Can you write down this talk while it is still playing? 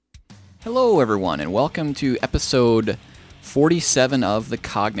Hello, everyone, and welcome to episode 47 of the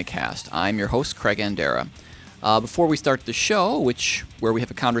Cognicast. I'm your host, Craig Andera. Before we start the show, where we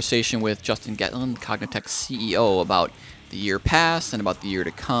have a conversation with Justin Getlin, Cognitech CEO, about the year past and about the year to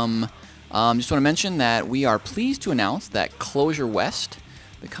come, just want to mention that we are pleased to announce that Clojure West,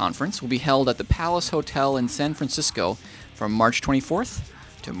 the conference, will be held at the Palace Hotel in San Francisco from March 24th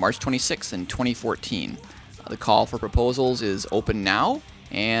to March 26th in 2014. The call for proposals is open now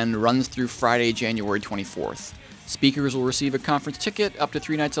and runs through Friday, January 24th. Speakers will receive a conference ticket, up to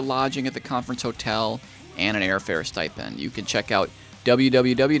 3 nights of lodging at the conference hotel, and an airfare stipend. You can check out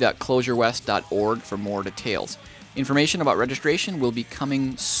www.clojurewest.org for more details. Information about registration will be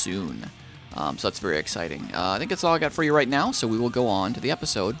coming soon. So that's very exciting. I think that's all I got for you right now, so we will go on to the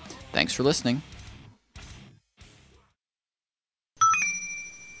episode. Thanks for listening.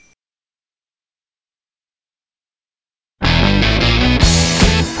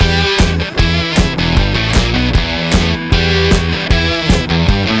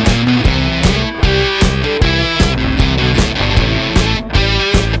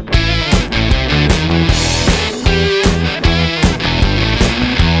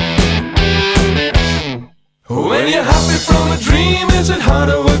 When you're happy from a dream, is it hard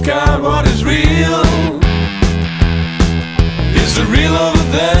to work out what is real? Is the real over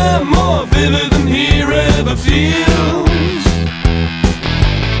there more vivid than here ever feels?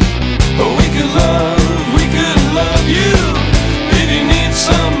 Oh, we could love you. If you need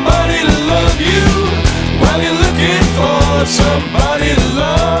somebody to love you, while you're looking for somebody to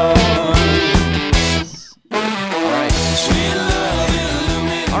love. Sweet love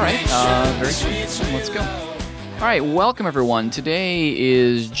illumination. All right, very good. Let's go. All right, welcome everyone. Today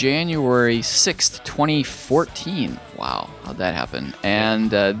is January 6th, 2014. Wow, how'd that happen?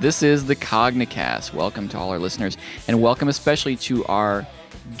 And this is the Cognicast. Welcome to all our listeners, and welcome especially to our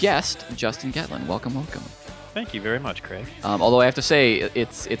guest, Justin Getlin. Welcome. Thank you very much, Craig. Although I have to say,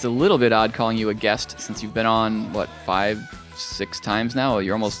 it's a little bit odd calling you a guest since you've been on, 5-6 times now?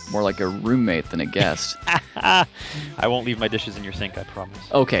 You're almost more like a roommate than a guest. I won't leave my dishes in your sink, I promise.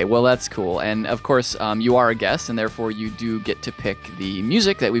 Okay, well, that's cool. And, of course, you are a guest, and therefore you do get to pick the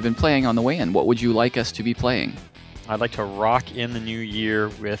music that we've been playing on the way in. What would you like us to be playing? I'd like to rock in the new year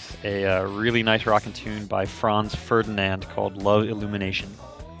with a really nice rockin' tune by Franz Ferdinand called Love Illumination.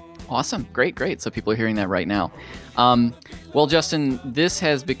 Awesome. Great. So people are hearing that right now. Well, Justin, this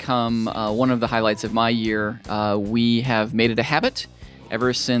has become one of the highlights of my year. We have made it a habit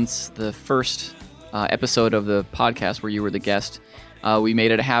ever since the first episode of the podcast where you were the guest. We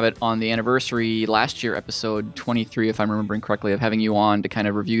made it a habit on the anniversary last year, episode 23, if I'm remembering correctly, of having you on to kind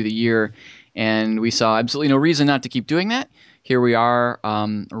of review the year. And we saw absolutely no reason not to keep doing that. Here we are,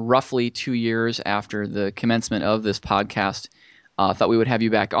 roughly 2 years after the commencement of this podcast. Thought we would have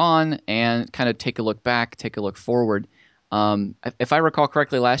you back on and kind of take a look back, take a look forward. If I recall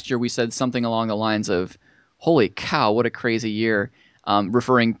correctly, last year we said something along the lines of, holy cow, what a crazy year,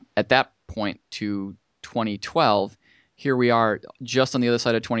 referring at that point to 2012. Here we are just on the other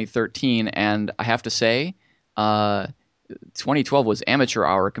side of 2013, and I have to say, 2012 was amateur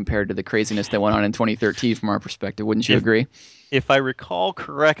hour compared to the craziness that went on in 2013 from our perspective. Wouldn't you agree? If I recall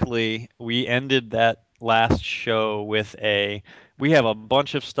correctly, we ended that last show with we have a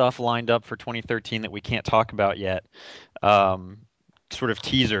bunch of stuff lined up for 2013 that we can't talk about yet, sort of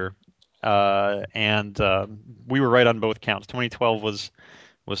teaser, and we were right on both counts. 2012 was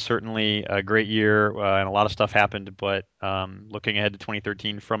certainly a great year, and a lot of stuff happened, but looking ahead to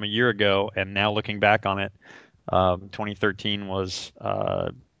 2013 from a year ago and now looking back on it, 2013 was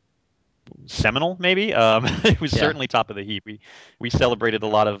seminal, maybe. It was certainly top of the heap. We celebrated a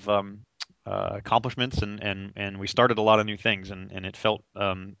lot of accomplishments, and we started a lot of new things, and it felt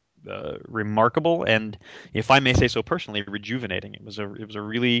remarkable, and if I may say so personally, rejuvenating. It was a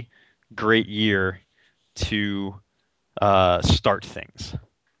really great year to start things.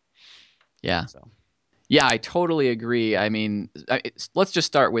 Yeah. So. Yeah, I totally agree. I mean, let's just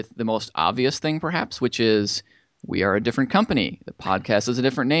start with the most obvious thing, perhaps, which is we are a different company. The podcast is a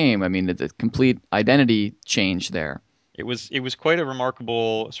different name. I mean, it's a complete identity change there. It was quite a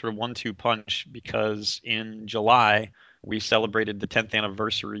remarkable sort of 1-2 punch, because in July we celebrated the 10th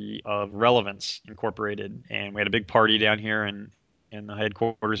anniversary of Relevance Incorporated, and we had a big party down here in the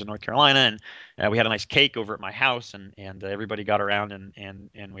headquarters in North Carolina, and we had a nice cake over at my house, and everybody got around,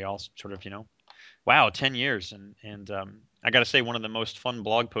 and we all sort of, wow, 10 years. And I got to say, one of the most fun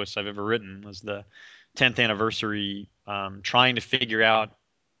blog posts I've ever written was the 10th anniversary, trying to figure out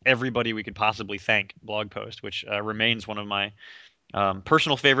everybody we could possibly thank blog post, which remains one of my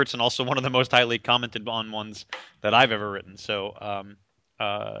personal favorites, and also one of the most highly commented on ones that I've ever written. So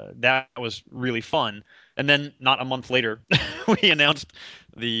that was really fun. And then not a month later, we announced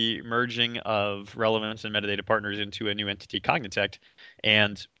the merging of Relevance and Metadata Partners into a new entity, Cognitect,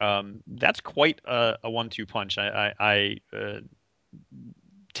 and that's quite a one-two punch. I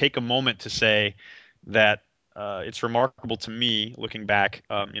take a moment to say that it's remarkable to me, looking back.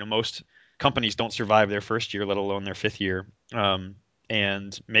 Most companies don't survive their first year, let alone their fifth year.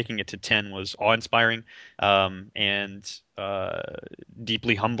 And making it to 10 was awe-inspiring, and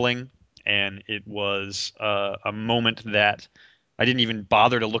deeply humbling. And it was a moment that I didn't even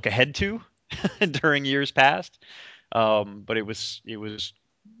bother to look ahead to during years past. But it was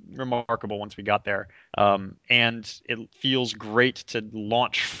remarkable once we got there. And it feels great to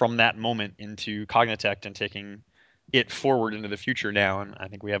launch from that moment into Cognitect and taking it forward into the future now. And I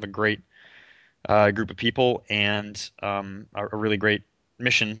think we have a great group of people and a really great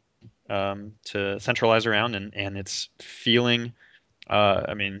mission to centralize around. And it's feeling,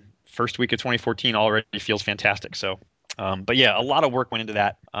 first week of 2014 already feels fantastic. So, but yeah, a lot of work went into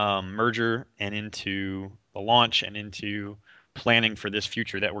that merger and into the launch and into planning for this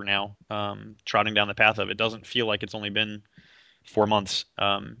future that we're now trotting down the path of. It doesn't feel like it's only been 4 months.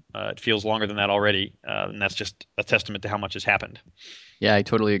 It feels longer than that already, and that's just a testament to how much has happened. Yeah, I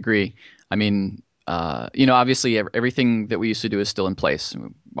totally agree. I mean, obviously everything that we used to do is still in place.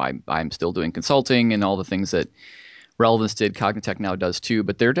 I'm still doing consulting and all the things that Relevance did, Cognitect now does too.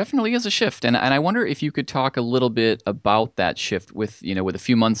 But there definitely is a shift, and I wonder if you could talk a little bit about that shift with a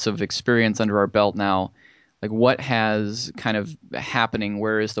few months of experience under our belt now. Like what has kind of happening?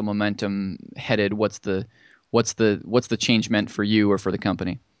 Where is the momentum headed? What's the change meant for you or for the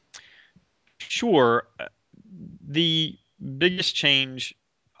company? Sure. The biggest change,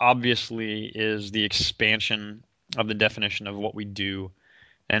 obviously, is the expansion of the definition of what we do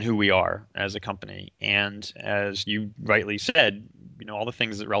and who we are as a company. And as you rightly said, all the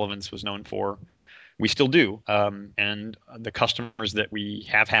things that Relevance was known for, we still do. And the customers that we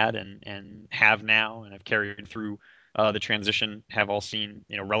have had and have now and have carried through the transition have all seen,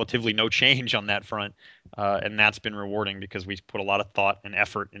 relatively no change on that front. And that's been rewarding because we put a lot of thought and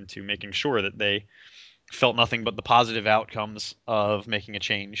effort into making sure that they felt nothing but the positive outcomes of making a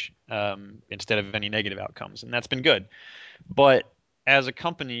change, instead of any negative outcomes. And that's been good. But as a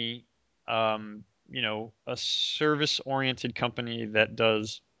company, a service-oriented company that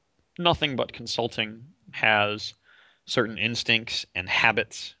does nothing but consulting has certain instincts and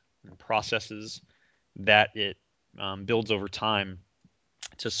habits and processes that it builds over time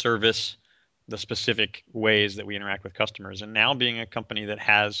to service the specific ways that we interact with customers. And now being a company that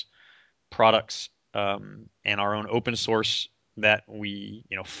has products and our own open source that we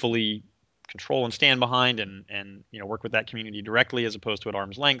fully control and stand behind and work with that community directly as opposed to at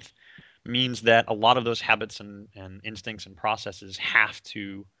arm's length means that a lot of those habits and instincts and processes have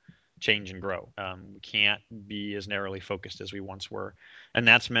to change and grow. We can't be as narrowly focused as we once were, and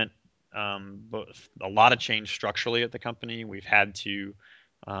that's meant both a lot of change structurally at the company. We've had to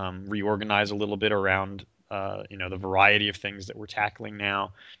reorganize a little bit around the variety of things that we're tackling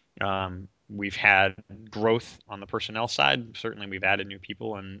now. We've had growth on the personnel side. Certainly, we've added new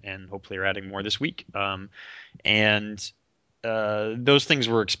people, and hopefully are adding more this week. And those things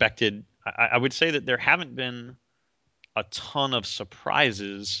were expected. I would say that there haven't been a ton of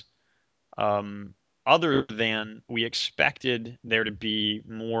surprises, other than we expected there to be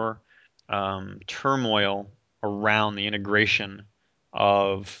more turmoil around the integration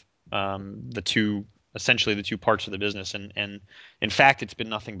of essentially the two parts of the business. And in fact, it's been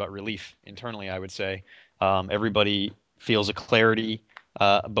nothing but relief internally, I would say. Everybody feels a clarity,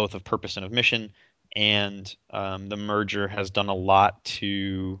 both of purpose and of mission. And the merger has done a lot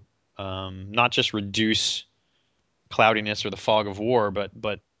to not just reduce cloudiness or the fog of war,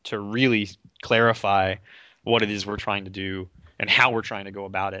 but to really clarify what it is we're trying to do and how we're trying to go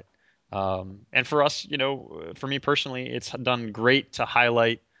about it. And for us, for me personally, it's done great to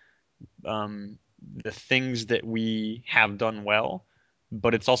highlight the things that we have done well,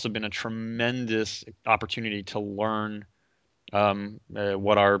 but it's also been a tremendous opportunity to learn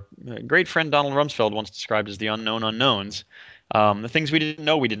what our great friend Donald Rumsfeld once described as the unknown unknowns, the things we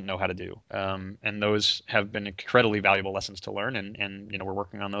didn't know how to do, and those have been incredibly valuable lessons to learn, and we're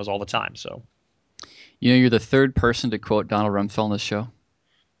working on those all the time. So, You're the third person to quote Donald Rumsfeld on this show.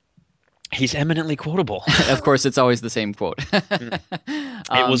 he's eminently quotable. Of course, it's always the same quote.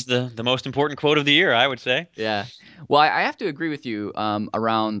 It was the most important quote of the year, I would say. Yeah. Well, I have to agree with you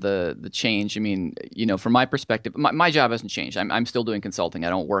around the change. I mean, from my perspective, my job hasn't changed. I'm still doing consulting. I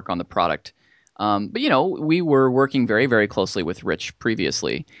don't work on the product. But we were working very, very closely with Rich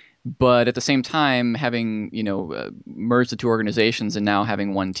previously. but at the same time, having merged the two organizations and now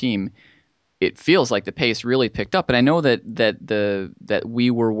having one team, it feels like the pace really picked up. And I know that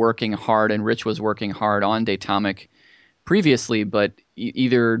we were working hard and Rich was working hard on Datomic previously, but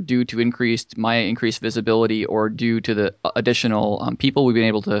either due to my increased visibility or due to the additional people we've been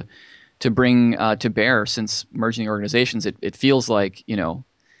able to bring to bear since merging the organizations, it feels like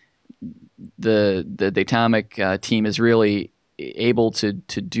the Datomic team is really able to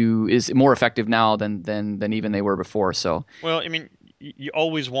do is more effective now than even they were before. So Well, I mean, you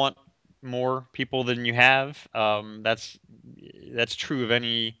always want more people than you have. That's true of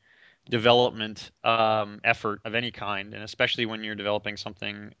any development effort of any kind, and especially when you're developing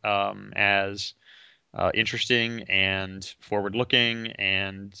something as interesting and forward-looking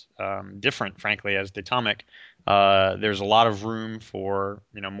and different, frankly, as Datomic. There's a lot of room for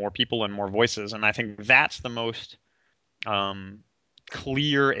more people and more voices, and I think that's the most um,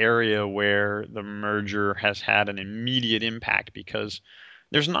 clear area where the merger has had an immediate impact because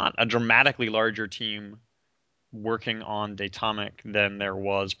there's not a dramatically larger team working on Datomic than there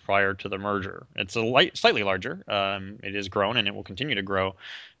was prior to the merger. It's slightly larger. It is grown and it will continue to grow,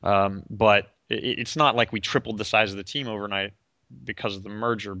 but it's not like we tripled the size of the team overnight because of the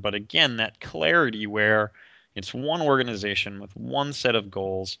merger. But again, that clarity where it's one organization with one set of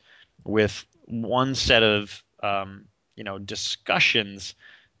goals, with one set of discussions,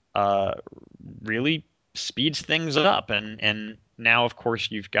 uh, really speeds things up. And now, of course,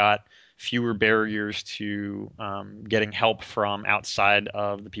 you've got fewer barriers to getting help from outside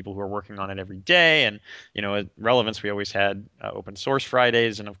of the people who are working on it every day. And at Relevance, we always had open source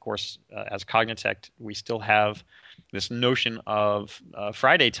Fridays, and of course, as Cognitect, we still have this notion of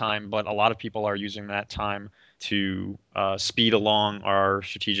Friday time, but a lot of people are using that time to speed along our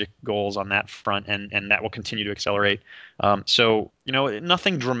strategic goals on that front, and that will continue to accelerate. So,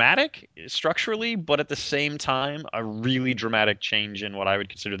 nothing dramatic structurally, but at the same time, a really dramatic change in what I would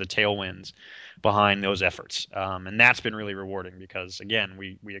consider the tailwinds behind those efforts. And that's been really rewarding because, again,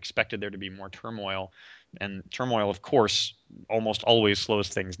 we expected there to be more turmoil, and turmoil, of course, almost always slows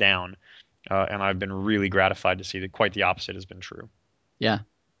things down. And I've been really gratified to see that quite the opposite has been true. yeah.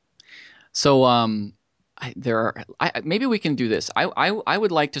 So maybe we can do this. I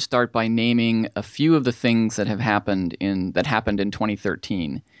would like to start by naming a few of the things that happened in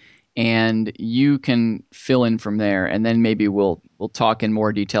 2013, and you can fill in from there, and then maybe we'll talk in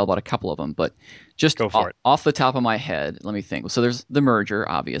more detail about a couple of them. But just Go for it. off the top of my head, let me think. So there's the merger,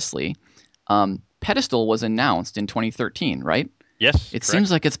 obviously. Pedestal was announced in 2013, right? Yes, It correct.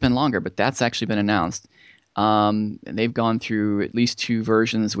 seems like it's been longer, but that's actually been announced. And they've gone through at least two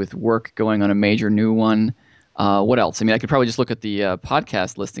versions with work going on a major new one. What else? I mean, I could probably just look at the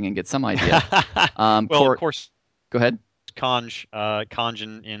podcast listing and get some idea. Well, of course, Go ahead. Conj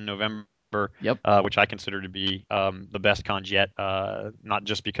in November, Yep. which I consider to be the best Conj yet. Not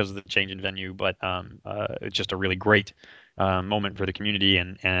just because of the change in venue, but it's just a really great moment for the community,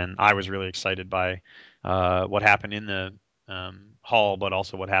 and I was really excited by what happened in the hall, but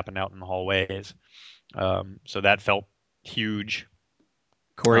also what happened out in the hallways. So that felt huge.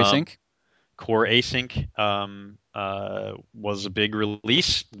 Core Um, Async. Core Async was a big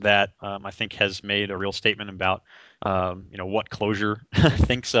release that I think has made a real statement about what Clojure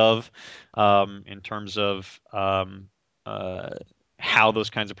thinks of in terms of uh, how those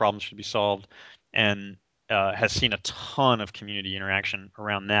kinds of problems should be solved, and has seen a ton of community interaction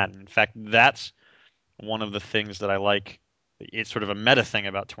around that. And in fact, that's one of the things that I like. It's sort of a meta thing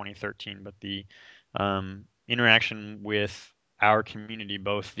about 2013, but the interaction with our community,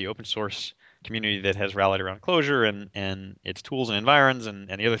 both the open source community that has rallied around Clojure and its tools and environs and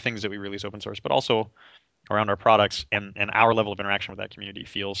the other things that we release open source, but also around our products and our level of interaction with that community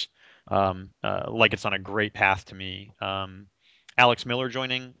feels like it's on a great path to me. Alex Miller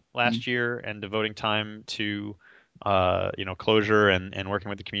joining Mm. last year and devoting time to Clojure and working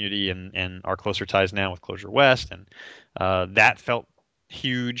with the community and our closer ties now with Clojure West, and that felt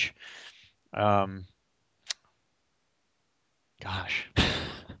huge. Um, gosh.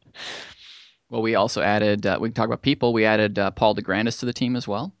 Well, we also added. We can talk about people. We added Paul DeGrandis to the team as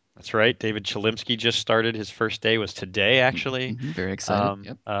well. That's right. David Chalimsky just started. His first day was today, actually. Very excited.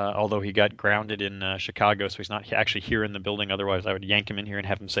 Yep. Although he got grounded in Chicago, so he's not actually here in the building. Otherwise, I would yank him in here and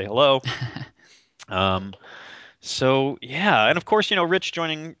have him say hello. Um, so yeah, and of course, Rich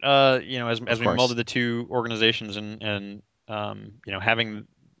joining, Of as we course. melded the two organizations and having,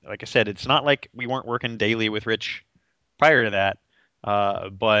 like I said, it's not like we weren't working daily with Rich prior to that,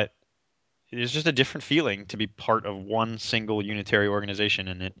 but it's just a different feeling to be part of one single unitary organization,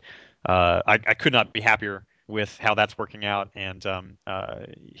 and I could not be happier with how that's working out, and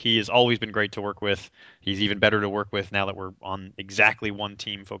he has always been great to work with. He's even better to work with now that we're on exactly one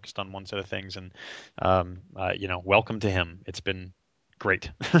team, focused on one set of things. And welcome to him. It's been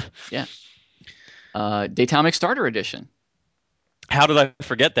great. Yeah. Datomic Starter Edition. How did I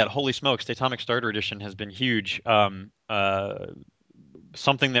forget that? Holy smokes! Datomic Starter Edition has been huge.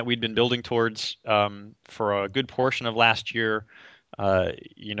 Something that we'd been building towards for a good portion of last year. Uh,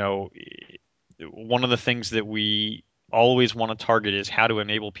 you know, One of the things that we always want to target is how to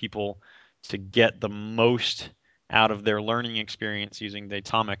enable people to get the most out of their learning experience using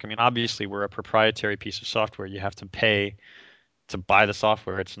Datomic. I mean, obviously, we're a proprietary piece of software. You have to pay to buy the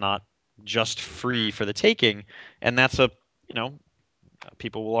software. It's not just free for the taking, and that's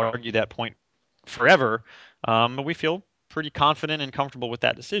people will argue that point forever. But we feel pretty confident and comfortable with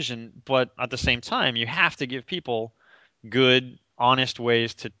that decision. But at the same time, you have to give people good, honest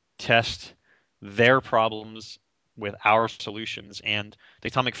ways to test their problems with our solutions. And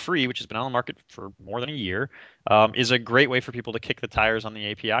Datomic Free, which has been on the market for more than a year, is a great way for people to kick the tires on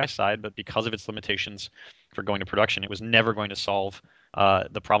the API side. But because of its limitations for going to production, it was never going to solve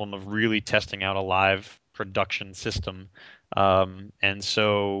the problem of really testing out a live production system. And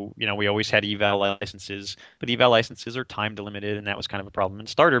so, we always had eval licenses, but eval licenses are time delimited, and that was kind of a problem. And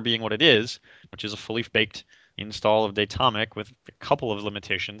Starter being what it is, which is a fully baked install of Datomic with a couple of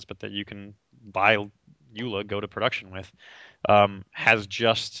limitations, but that you can buy EULA, go to production with, has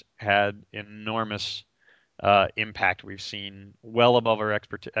just had enormous impact. We've seen well above our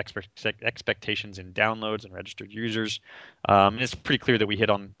expectations in downloads and registered users. And it's pretty clear that we hit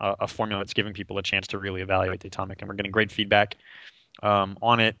on a formula that's giving people a chance to really evaluate Datomic, and we're getting great feedback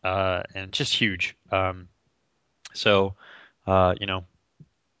on it, and just huge. So, you know,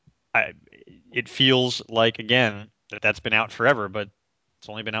 I, it feels like, again, that's been out forever, but it's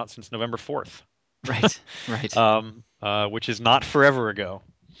only been out since November 4th, Right. Right. which is not forever ago.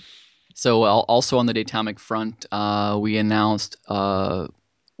 So also on the Datomic front, we announced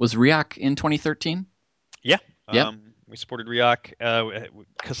was Riak in 2013? Yeah. Yep. We supported Riak.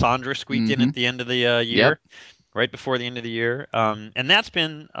 Cassandra squeaked in Mm-hmm. at the end of the Yep. year, right before the end of the year. And that's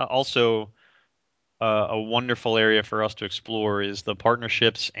been also a wonderful area for us to explore, is the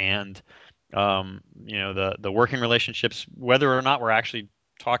partnerships and the working relationships, whether or not we're actually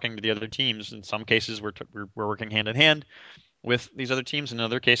talking to the other teams. In some cases, we're working hand in hand with these other teams. In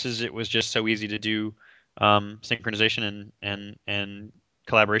other cases, it was just so easy to do synchronization and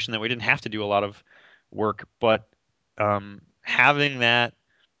collaboration that we didn't have to do a lot of work. But having that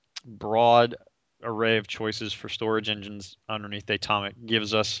broad array of choices for storage engines underneath Datomic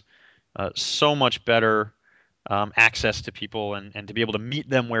gives us so much better access to people, and to be able to meet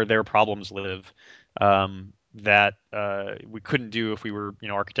them where their problems live, that we couldn't do if we were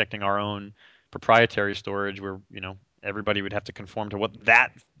architecting our own proprietary storage, where everybody would have to conform to what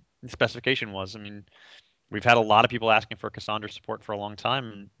that specification was. I mean, we've had a lot of people asking for Cassandra support for a long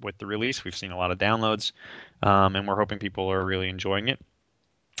time, and with the release, we've seen a lot of downloads, and we're hoping people are really enjoying it.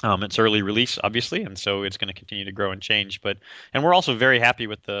 It's early release, obviously, and so it's going to continue to grow and change. And we're also very happy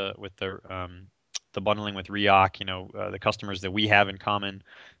with the bundling with Riak. The customers that we have in common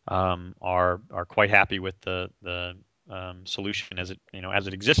are quite happy with the solution as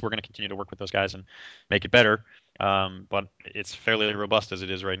it exists. We're going to continue to work with those guys and make it better. But it's fairly robust as it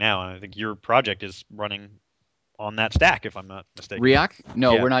is right now, and I think your project is running on that stack, if I'm not mistaken. Riak?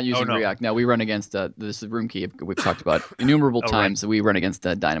 No, Yeah. we're not Oh using no. Riak. No, we run against this is Roomkey. We've talked about innumerable Oh right. times. We run against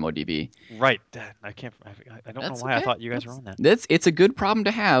DynamoDB. Right. I can't. I don't know That's why I okay. thought you guys were on that. It's a good problem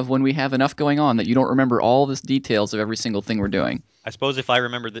to have when we have enough going on that you don't remember all the details of every single thing we're doing. I suppose if I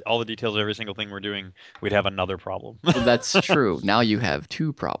remembered all the details of every single thing we're doing, we'd have another problem. That's true. Now you have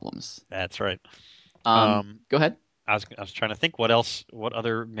two problems. That's right. Um, Go ahead. I was trying to think what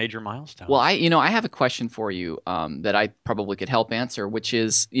other major Well, milestones. I have a question for you that I probably could help answer, which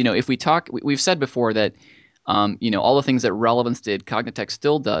is, if we talk, we've said before that, all the things that Relevance did, Cognitect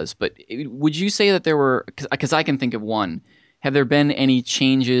still does. But would you say that there were, because I can think of one, have there been any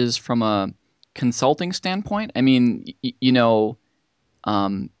changes from a consulting standpoint? I mean, yeah,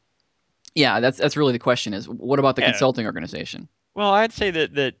 that's really the question is, what about the Yeah. consulting organization? Well, I'd say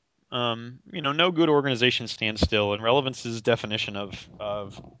that no good organization stands still, and Relevance's definition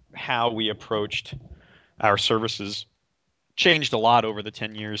of how we approached our services changed a lot over the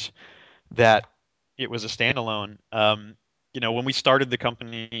 10 years that it was a standalone. When we started the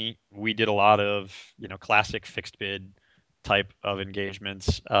company, we did a lot of, classic fixed bid type of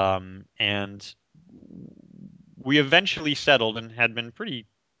engagements. And we eventually settled and had been pretty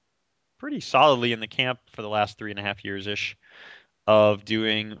solidly in the camp for the last 3.5 years ish of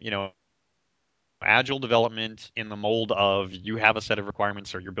doing, agile development in the mold of you have a set of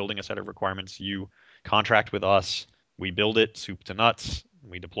requirements or you're building a set of requirements, you contract with us, we build it soup to nuts,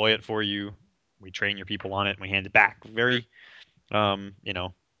 we deploy it for you, we train your people on it, and we hand it back. Very, you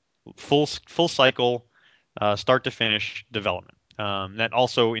know, full cycle, start to finish development. That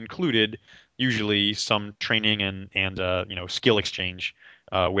also included usually some training and you know, skill exchange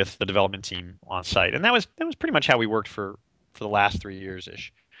with the development team on site, and that was pretty much how we worked for the last 3 years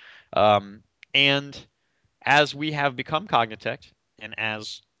ish. Um, and as we have become Cognitect, and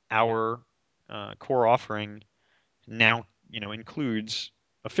as our core offering now, you know, includes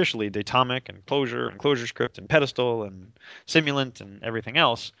officially Datomic and Clojure and ClojureScript and Pedestal and Simulant and everything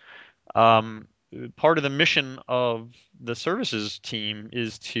else, um, part of the mission of the services team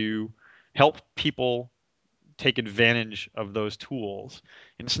is to help people take advantage of those tools.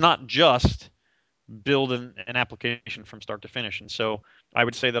 And it's not just build an application from start to finish. And so I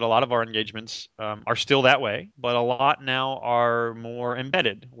would say that a lot of our engagements are still that way, but a lot now are more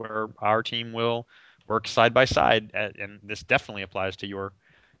embedded, where our team will work side by side. And this definitely applies to your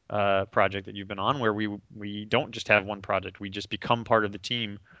project that you've been on, where we don't just have one project, we just become part of the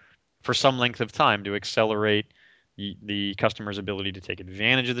team for some length of time to accelerate the customer's ability to take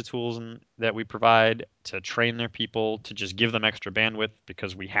advantage of the tools that we provide, to train their people, to just give them extra bandwidth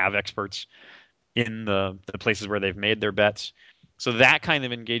because we have experts in the places where they've made their bets. So that kind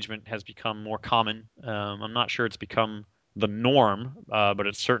of engagement has become more common. I'm not sure it's become the norm, but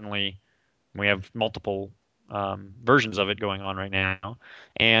it's certainly, we have multiple versions of it going on right now.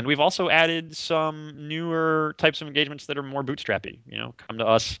 And we've also added some newer types of engagements that are more bootstrappy. You know, come to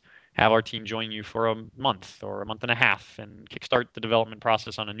us, have our team join you for a month or a month and a half and kickstart the development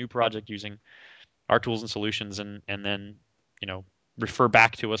process on a new project using our tools and solutions, and then, you know, refer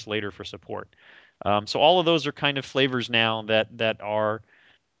back to us later for support. So all of those are kind of flavors now that are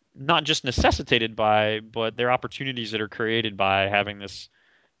not just necessitated by, but they're opportunities that are created by having this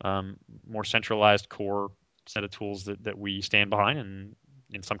more centralized core set of tools that we stand behind and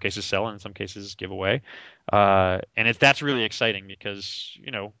in some cases sell and in some cases give away. And that's really exciting because,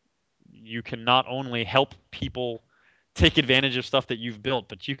 you know, you can not only help people take advantage of stuff that you've built,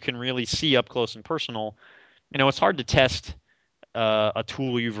 but you can really see up close and personal. You know, it's hard to test a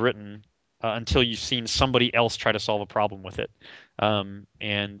tool you've written until you've seen somebody else try to solve a problem with it.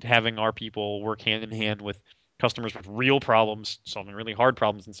 And having our people work hand in hand with customers with real problems, solving really hard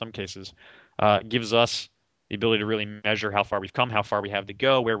problems in some cases, gives us the ability to really measure how far we've come, how far we have to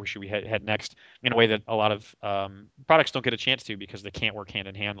go, where we should we head next, in a way that a lot of products don't get a chance to because they can't work hand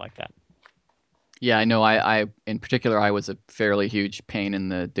in hand like that. Yeah, I know. I in particular, I was a fairly huge pain in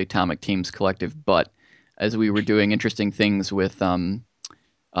the Datomic Teams collective, but as we were doing interesting things with Datomic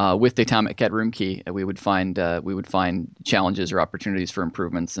at Roomkey, we would find challenges or opportunities for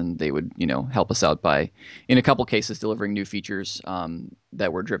improvements, and they would, you know, help us out by, in a couple cases, delivering new features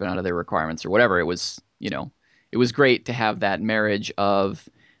that were driven out of their requirements or whatever. It was, you know, it was great to have that marriage of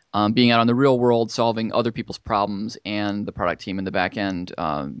being out in the real world, solving other people's problems, and the product team in the back end,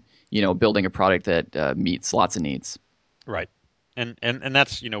 you know, building a product that meets lots of needs. Right. And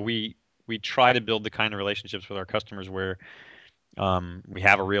that's, you know, we try to build the kind of relationships with our customers where we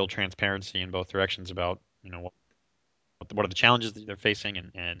have a real transparency in both directions about, you know, what are the challenges that they're facing,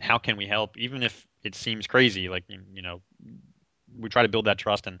 and how can we help, even if it seems crazy. Like, you know, we try to build that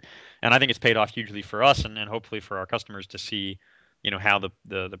trust, and I think it's paid off hugely for us, and hopefully for our customers to see, you know, how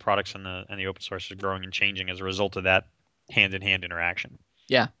the products and the open source is growing and changing as a result of that hand in hand interaction.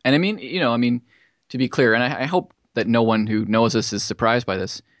 Yeah, and I mean, you know, I mean, to be clear, and I hope that no one who knows us is surprised by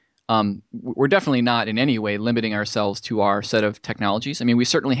this. We're definitely not in any way limiting ourselves to our set of technologies. I mean, we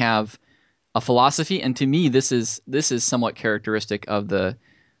certainly have a philosophy, and to me, this is somewhat characteristic of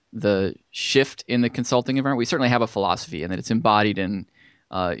the shift in the consulting environment. We certainly have a philosophy, and that it's embodied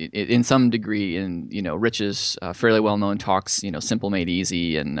in some degree in, you know, Rich's fairly well known talks, you know, Simple Made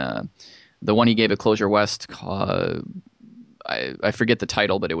Easy, and the one he gave at Closure West. I forget the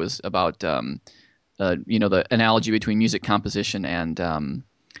title, but it was about you know, the analogy between music composition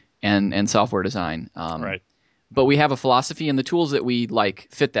and software design. Right. But we have a philosophy, and the tools that we like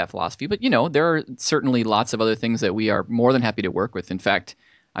fit that philosophy. But, you know, there are certainly lots of other things that we are more than happy to work with. In fact,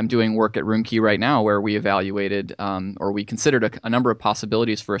 I'm doing work at Roomkey right now where we evaluated or we considered a number of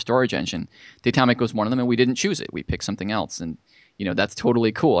possibilities for a storage engine. Datomic was one of them, and we didn't choose it. We picked something else, and, you know, that's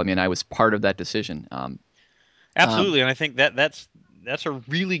totally cool. I mean, I was part of that decision. Um, Absolutely, and I think that's a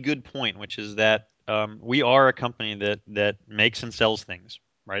really good point, which is that we are a company that makes and sells things,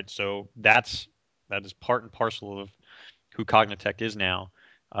 right? So that is part and parcel of who Cognitect is now.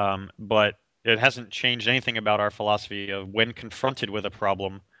 But it hasn't changed anything about our philosophy of, when confronted with a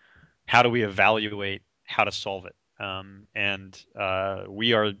problem, how do we evaluate how to solve it? And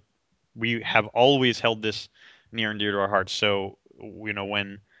we have always held this near and dear to our hearts. So,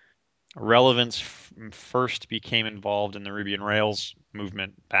 when Relevance first became involved in the Ruby on Rails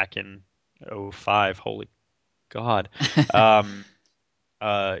movement back in '05, holy God, um,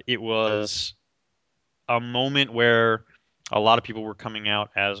 it was a moment where a lot of people were coming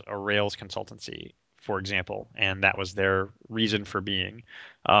out as a Rails consultancy, for example, and that was their reason for being.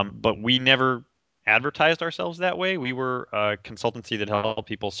 But we never advertised ourselves that way. We were a consultancy that helped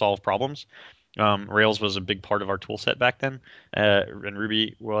people solve problems. Rails was a big part of our tool set back then, and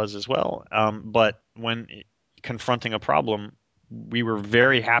Ruby was as well. But when confronting a problem, we were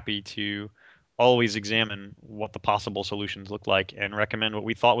very happy to always examine what the possible solutions looked like and recommend what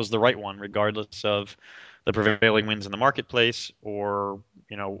we thought was the right one, regardless of the prevailing winds in the marketplace or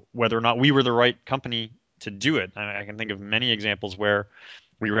whether or not we were the right company to do it. I can think of many examples where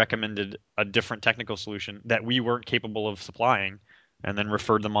we recommended a different technical solution that we weren't capable of supplying and then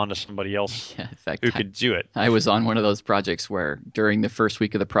referred them on to somebody else Yeah, in fact, who could do it. I was on one of those projects where during the first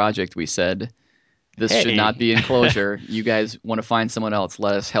week of the project, we said, this should not Hey, be in Clojure. You guys want to find someone else.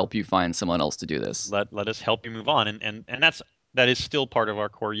 Let us help you find someone else to do this. let us help you move on, and that is still part of our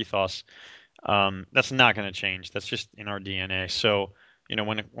core ethos. That's not going to change. That's just in our DNA. So,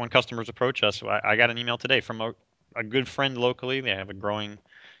 when customers approach us, I got an email today from a good friend locally. They have a growing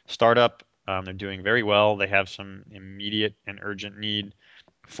startup. They're doing very well. They have some immediate and urgent need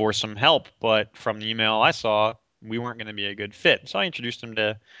for some help, but from the email I saw, we weren't going to be a good fit. So I introduced them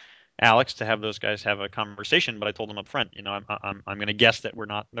to Alex to have those guys have a conversation. But I told them up front, I'm going to guess that we're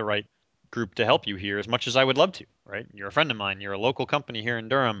not the right group to help you here as much as I would love to, right? You're a friend of mine. You're a local company here in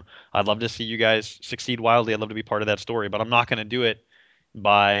Durham. I'd love to see you guys succeed wildly. I'd love to be part of that story, but I'm not going to do it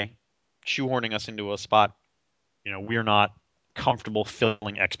by shoehorning us into a spot, we're not comfortable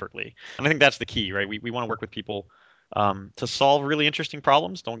filling expertly. And I think that's the key, right? We want to work with people to solve really interesting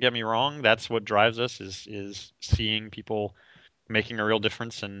problems. Don't get me wrong. That's what drives us is seeing people making a real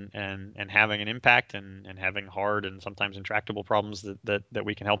difference and having an impact and having hard and sometimes intractable problems that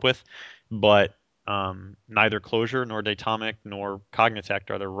we can help with. But neither Clojure nor Datomic nor Cognitect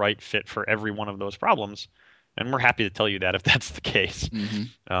are the right fit for every one of those problems. And we're happy to tell you that if that's the case.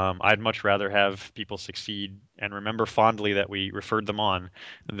 Hmm. I'd much rather have people succeed and remember fondly that we referred them on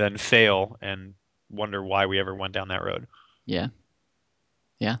than fail and wonder why we ever went down that road. Yeah.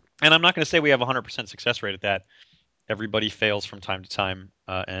 Yeah. And I'm not going to say we have a 100% success rate at that. Everybody fails from time to time,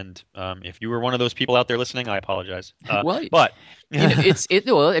 and if you were one of those people out there listening, I apologize. Well, But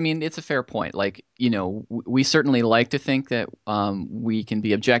well, I mean, it's a fair point. Like, we certainly like to think that we can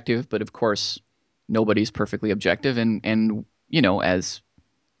be objective, but of course, nobody's perfectly objective. And as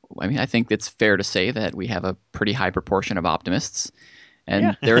I mean, I think it's fair to say that we have a pretty high proportion of optimists. yeah,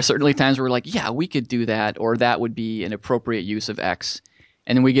 And there are certainly times where we're like, yeah, we could do that, or that would be an appropriate use of X.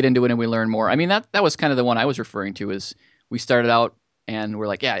 And then we get into it and we learn more. I mean, that was kind of the one I was referring to. Is we started out and we're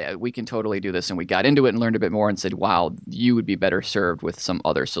like, yeah, we can totally do this. And we got into it and learned a bit more and said, wow, you would be better served with some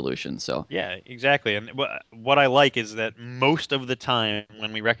other solution. So, yeah, exactly. And what I like is that most of the time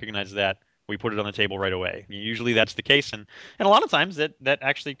when we recognize that, we put it on the table right away. Usually that's the case, and a lot of times that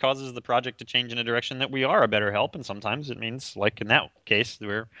actually causes the project to change in a direction that we are a better help. And sometimes it means, like in that case,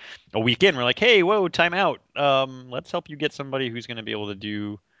 we're a week in, we're like, hey, whoa, time out. Let's help you get somebody who's going to be able to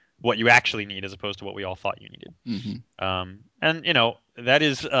do what you actually need as opposed to what we all thought you needed. hmm. And that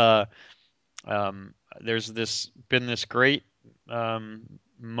is there's been this great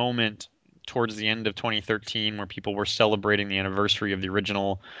moment towards the end of 2013 where people were celebrating the anniversary of the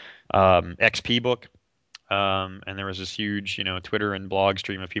original XP book. And there was this huge, Twitter and blog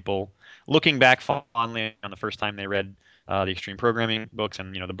stream of people looking back fondly on the first time they read the extreme programming books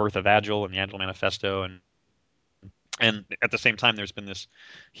and the birth of Agile and the Agile Manifesto, and at the same time there's been this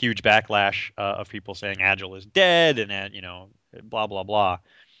huge backlash of people saying Agile is dead and blah blah blah.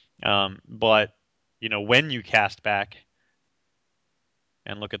 But when you cast back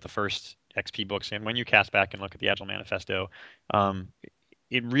and look at the first XP books, and when you cast back and look at the Agile Manifesto, um,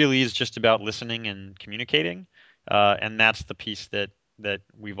 it really is just about listening and communicating, and that's the piece that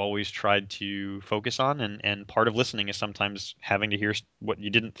we've always tried to focus on. And part of listening is sometimes having to hear what you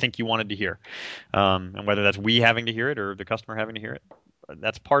didn't think you wanted to hear, and whether that's we having to hear it or the customer having to hear it.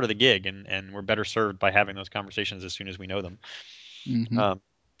 That's part of the gig, and we're better served by having those conversations as soon as we know them. Hmm. Um,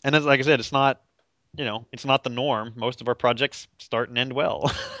 and as like I said, it's not the norm. Most of our projects start and end well,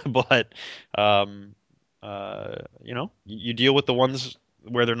 but um, you deal with the ones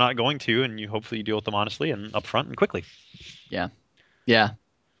where they're not going to, and you hopefully you deal with them honestly and upfront and quickly. Yeah. Yeah.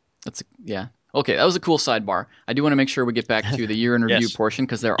 Yeah. Okay, that was a cool sidebar. I do want to make sure we get back to the year in review Yes. portion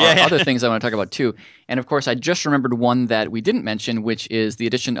because there are Yeah, other yeah. things I want to talk about too. And of course, I just remembered one that we didn't mention, which is the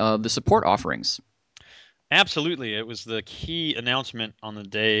addition of the support offerings. Absolutely. It was the key announcement on the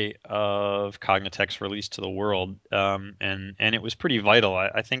day of Cognitect's release to the world, and it was pretty vital.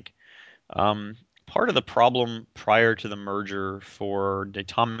 I think part of the problem prior to the merger for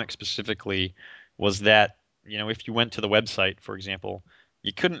Datomic specifically was that, if you went to the website, for example,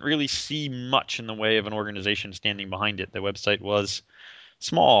 you couldn't really see much in the way of an organization standing behind it. The website was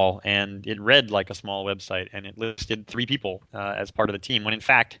small and it read like a small website and it listed three people as part of the team when in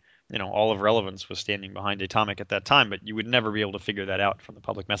fact all of relevance was standing behind Atomic at that time, but you would never be able to figure that out from the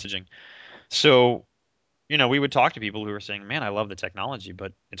public messaging. So we would talk to people who were saying, man, I love the technology,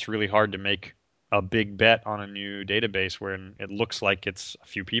 but it's really hard to make a big bet on a new database where it looks like it's a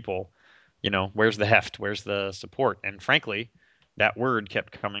few people. Where's the heft, where's the support? And frankly, that word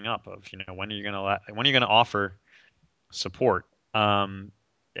kept coming up of when are you going to offer support. And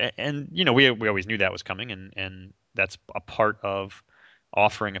we always knew that was coming, and that's a part of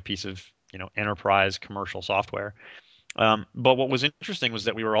offering a piece of enterprise commercial software. But what was interesting was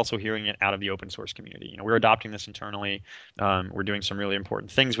that we were also hearing it out of the open source community. We're adopting this internally. We're doing some really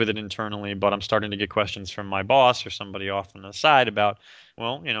important things with it internally, but I'm starting to get questions from my boss or somebody off on the side about,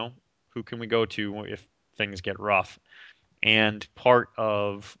 well, who can we go to if things get rough? And part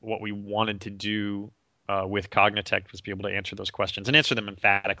of what we wanted to do with Cognitect was be able to answer those questions and answer them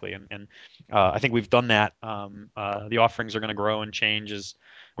emphatically. And I think we've done that. The offerings are going to grow and change as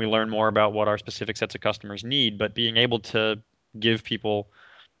we learn more about what our specific sets of customers need. But being able to give people,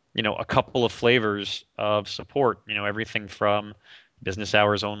 a couple of flavors of support, everything from business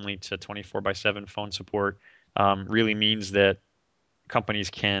hours only to 24 by 7 phone support, really means that companies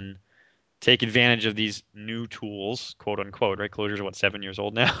can take advantage of these new tools, quote unquote, right? Clojure is what, 7 years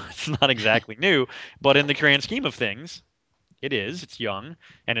old now? It's not exactly new, but in the grand scheme of things, it is. It's young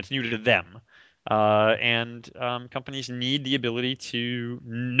and it's new to them. And companies need the ability to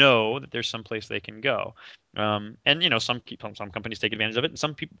know that there's some place they can go. And some companies take advantage of it,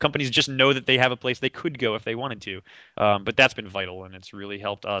 and companies just know that they have a place they could go if they wanted to. But that's been vital, and it's really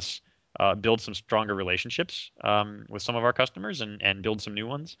helped us build some stronger relationships with some of our customers and build some new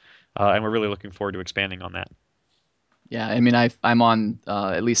ones. And we're really looking forward to expanding on that. Yeah, I mean, I'm on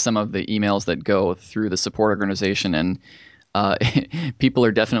at least some of the emails that go through the support organization, and uh, people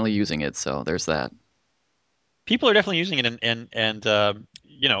are definitely using it. So there's that. People are definitely using it, and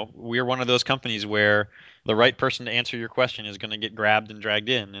we're one of those companies where the right person to answer your question is going to get grabbed and dragged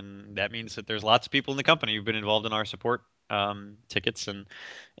in, and that means that there's lots of people in the company who've been involved in our support tickets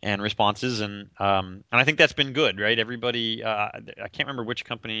and responses, and I think that's been good, right? Everybody, I can't remember which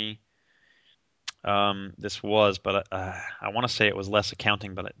company this was, but I want to say it was Less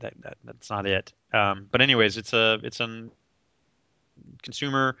Accounting, but that's not it. But anyways, it's a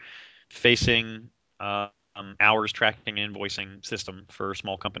consumer facing hours tracking and invoicing system for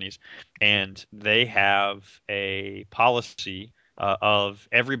small companies. And they have a policy of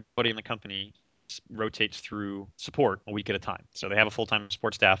everybody in the company rotates through support a week at a time. So they have a full-time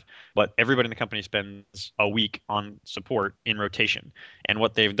support staff, but everybody in the company spends a week on support in rotation. And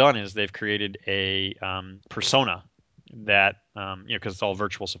what they've done is they've created a persona that because it's all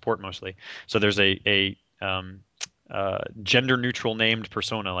virtual support mostly. So there's a gender neutral named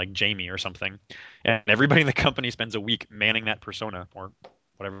persona like Jamie or something, and everybody in the company spends a week manning that persona or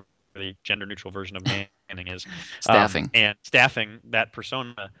whatever the gender neutral version of manning is, Staffing. and staffing that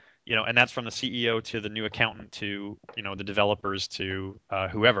persona. And that's from the CEO to the new accountant to the developers to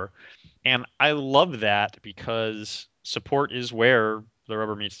whoever. And I love that because support is where the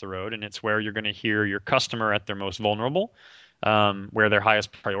rubber meets the road, and it's where you're going to hear your customer at their most vulnerable, where their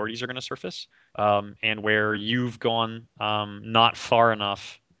highest priorities are going to surface, and where you've gone not far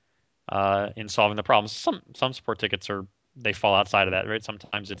enough in solving the problems. Some support tickets they fall outside of that, right?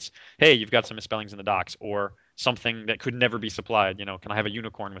 Sometimes it's, hey, you've got some misspellings in the docs, or something that could never be supplied. Can I have a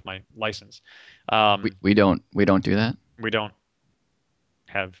unicorn with my license? We don't do that. We don't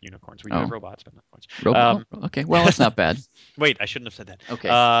have unicorns. We do have Oh, robots, but not robot. unicorns. Oh, okay. Well, that's not bad. Wait, I shouldn't have said that. Okay,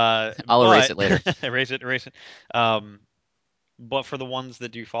 I'll erase But it later. erase it. Um, but for the ones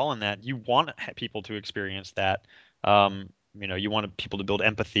that do fall in that, you want people to experience that. You want people to build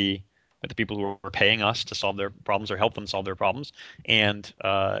empathy with the people who are paying us to solve their problems or help them solve their problems, and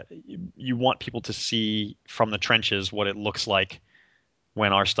you want people to see from the trenches what it looks like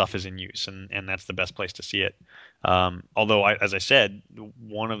when our stuff is in use, and that's the best place to see it. Although, as I said,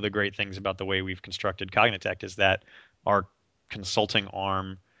 one of the great things about the way we've constructed Cognitect is that our consulting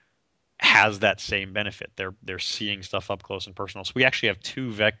arm has that same benefit. They're seeing stuff up close and personal. So we actually have two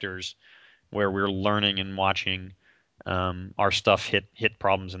vectors where we're learning and watching our stuff hit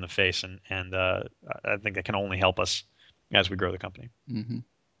problems in the face, and I think that can only help us as we grow the company. Hmm.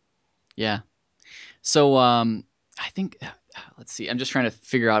 Yeah. So I think let's see. I'm just trying to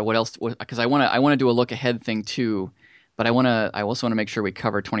figure out what else because I want to do a look ahead thing too, but I also want to make sure we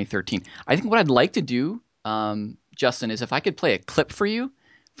cover 2013. I think what I'd like to do, Justin, is if I could play a clip for you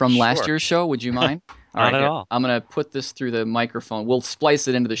from last Sure, year's show. Would you mind? All not right, at here. all. I'm gonna put this through the microphone. We'll splice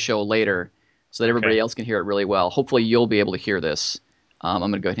it into the show later so that Okay. everybody else can hear it really well. Hopefully, you'll be able to hear this. I'm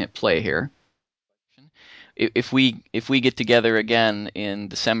gonna go ahead and hit play here. If we get together again in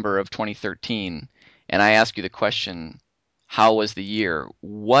December of 2013 and I ask you the question, how was the year?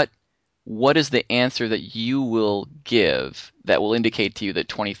 What is the answer that you will give that will indicate to you that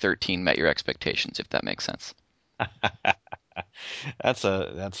 2013 met your expectations, if that makes sense? That's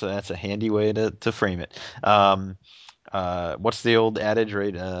a handy way to frame it. What's the old adage,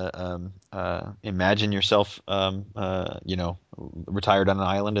 right? Imagine yourself, retired on an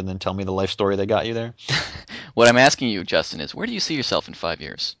island, and then tell me the life story that got you there. What I'm asking you, Justin, is where do you see yourself in 5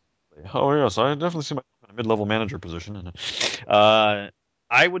 years? Oh yes, I definitely see myself in a mid-level manager position.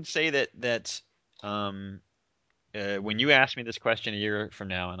 I would say that um, when you ask me this question a year from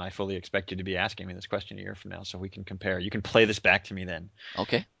now, and I fully expect you to be asking me this question a year from now, so we can compare. You can play this back to me then.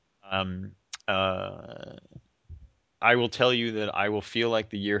 Okay. Um, uh, I will tell you that I will feel like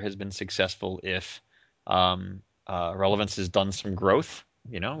the year has been successful if Relevance has done some growth.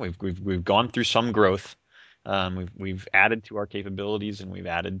 We've gone through some growth. We've added to our capabilities and we've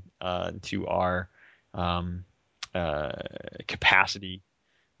added to our um, uh, capacity,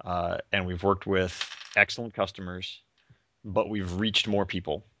 and we've worked with excellent customers, but we've reached more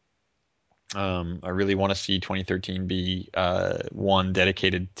people. I really want to see 2013 be one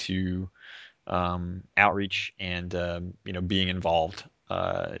dedicated to outreach and being involved.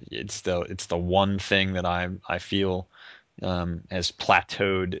 It's the one thing that I feel has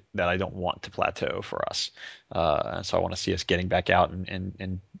plateaued that I don't want to plateau for us. So I want to see us getting back out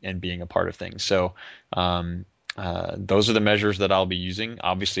and being a part of things. So those are the measures that I'll be using.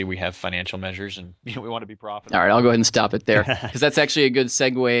 Obviously, we have financial measures, and we want to be All right, profitable. I'll go ahead and stop it there because that's actually a good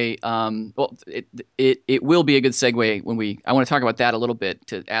segue. Well, it will be a good segue when I want to talk about that a little bit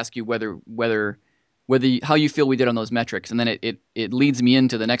to ask you how you feel we did on those metrics, and then it leads me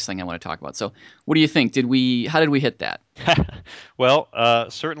into the next thing I want to talk about. So, what do you think? How did we hit that? Well,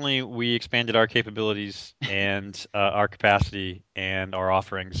 certainly we expanded our capabilities and our capacity and our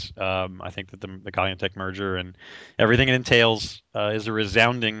offerings. I think that the Cognitek merger and everything it entails is a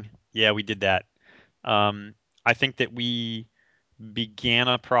resounding, yeah, we did that. Um, I think that we began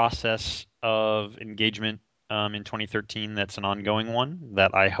a process of engagement in 2013 that's an ongoing one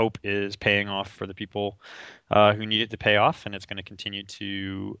that I hope is paying off for the people who need it to pay off, and it's going to continue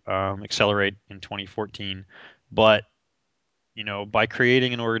to accelerate in 2014. But by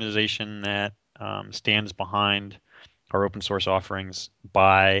creating an organization that stands behind our open source offerings,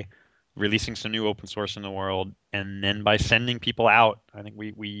 by releasing some new open source in the world, and then by sending people out, I think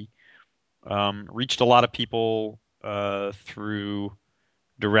we reached a lot of people through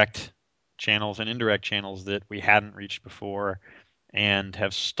direct channels and indirect channels that we hadn't reached before, and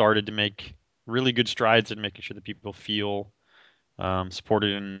have started to make really good strides in making sure that people feel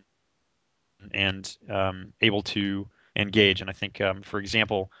supported and able to engage. And I think, for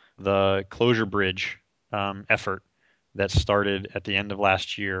example, the Closure Bridge effort that started at the end of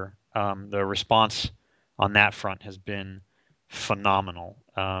last year, the response on that front has been phenomenal.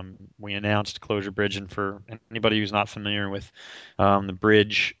 We announced Closure Bridge, and for anybody who's not familiar with the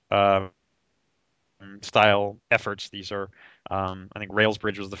bridge style efforts, these are, I think Rails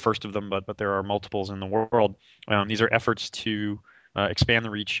Bridge was the first of them, but there are multiples in the world. These are efforts to expand the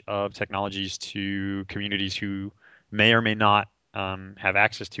reach of technologies to communities who may or may not have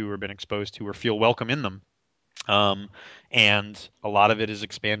access to or been exposed to or feel welcome in them. Um, and a lot of it is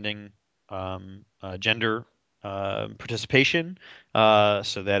expanding gender participation,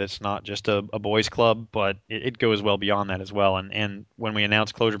 so that it's not just a boys' club, but it goes well beyond that as well. And when we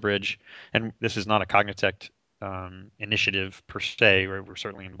announced Closure Bridge, and this is not a Cognitect initiative per se, we're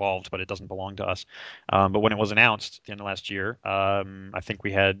certainly involved, but it doesn't belong to us. But when it was announced at the end of last year, I think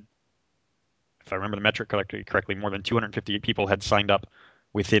we had, if I remember the metric correctly, more than 250 people had signed up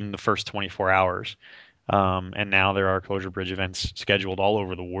within the first 24 hours. And now there are Closure Bridge events scheduled all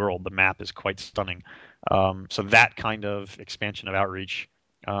over the world. The map is quite stunning. So that kind of expansion of outreach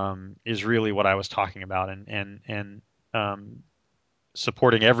is really what I was talking about, and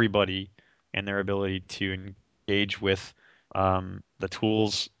supporting everybody and their ability to engage with the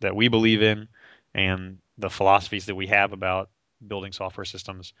tools that we believe in and the philosophies that we have about building software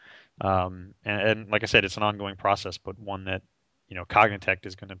systems. And like I said, it's an ongoing process, but one that Cognitect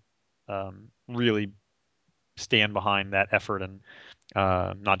is going to really stand behind that effort, and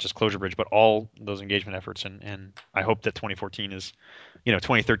not just Closure Bridge, but all those engagement efforts. And I hope that 2014 is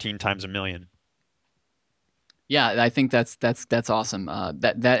 2013 times a million. Yeah, I think that's awesome.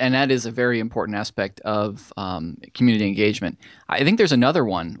 That is a very important aspect of community engagement. I think there's another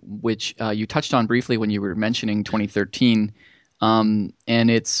one which you touched on briefly when you were mentioning 2013, and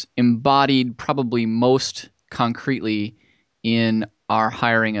it's embodied probably most concretely in our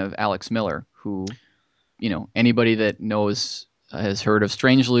hiring of Alex Miller, who, anybody that knows has heard of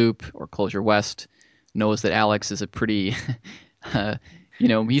Strange Loop or Closure West knows that Alex is a pretty uh,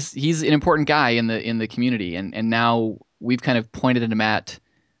 he's an important guy in the community, and now we've kind of pointed him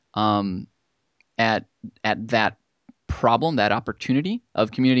um, at that problem, that opportunity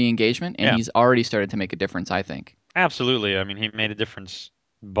of community engagement, and Yeah, he's already started to make a difference, I think. absolutely. I mean, he made a difference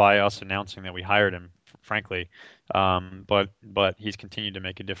by us announcing that we hired him, frankly. But he's continued to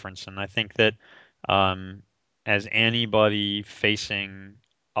make a difference, and I think that um, as anybody facing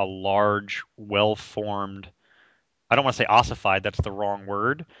a large, well-formed, I don't want to say ossified, that's the wrong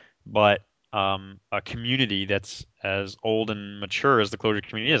word, but a community that's as old and mature as the Clojure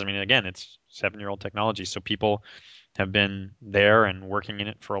community is. I mean, again, it's 7-year-old technology, so people have been there and working in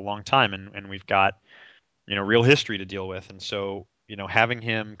it for a long time, and we've got real history to deal with. And so having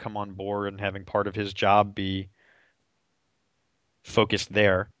him come on board and having part of his job be focused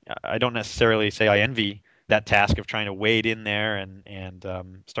there, I don't necessarily say I envy that task of trying to wade in there and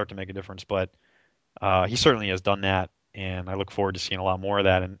start to make a difference, but he certainly has done that, and I look forward to seeing a lot more of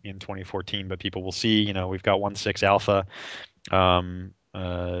that in 2014. But people will see, we've got 1.6 alpha,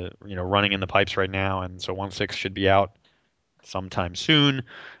 running in the pipes right now, and so 1.6 should be out sometime soon.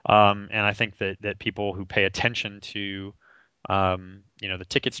 And I think that people who pay attention to the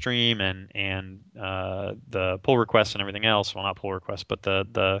ticket stream and the pull requests and everything else, well, not pull requests, but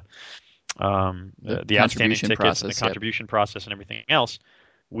The the outstanding contribution tickets and the process, yep. contribution process and everything else,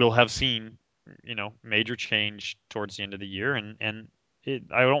 will have seen major change towards the end of the year. And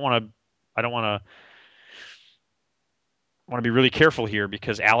I don't want to be really careful here,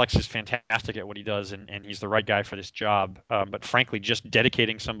 because Alex is fantastic at what he does, and he's the right guy for this job. But frankly, just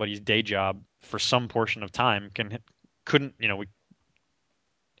dedicating somebody's day job for some portion of time couldn't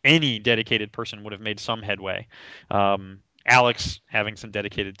any dedicated person would have made some headway. Alex having some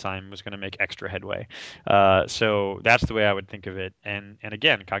dedicated time was going to make extra headway. So that's the way I would think of it. And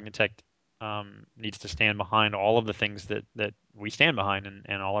again, Cognitect needs to stand behind all of the things that we stand behind,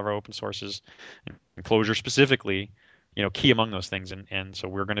 and all of our open sources and Clojure specifically, key among those things. And so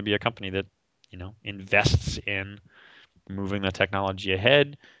we're going to be a company that invests in moving the technology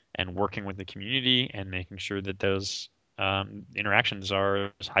ahead and working with the community and making sure that those interactions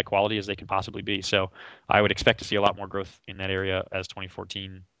are as high quality as they can possibly be. So I would expect to see a lot more growth in that area as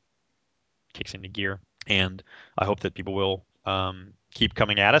 2014 kicks into gear. And I hope that people will keep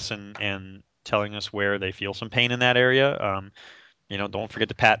coming at us and telling us where they feel some pain in that area. Don't forget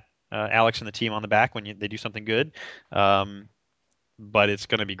to pat Alex and the team on the back when they do something good. But it's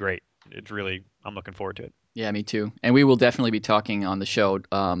going to be great. I'm looking forward to it. Yeah, me too. And we will definitely be talking on the show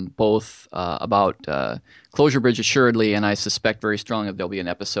both about Closure Bridge assuredly, and I suspect very strongly that there'll be an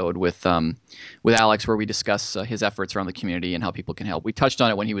episode with Alex where we discuss his efforts around the community and how people can help. We touched on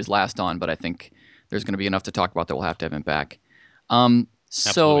it when he was last on, but I think there's going to be enough to talk about that we'll have to have him back.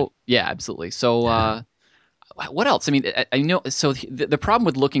 Absolutely. Yeah, absolutely. So what else? I mean, I know. So the problem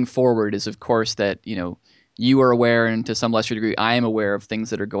with looking forward is, of course, that you are aware, and to some lesser degree, I am aware of things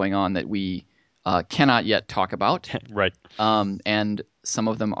that are going on that we cannot yet talk about. Right. And some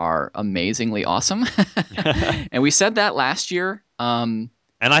of them are amazingly awesome. And we said that last year. And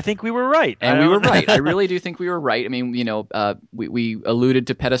I think we were right. And we were right. I really do think we were right. I mean, we alluded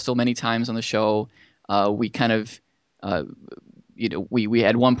to Pedestal many times on the show. We kind of, we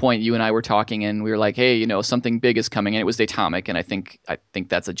had one point, you and I were talking, and we were like, hey, something big is coming, and it was Datomic, and I think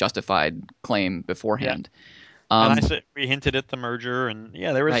that's a justified claim beforehand. Yeah. And I said we hinted at the merger, and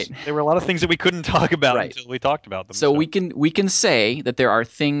yeah, there Right. were a lot of things that we couldn't talk about Right. until we talked about them. So we can say that there are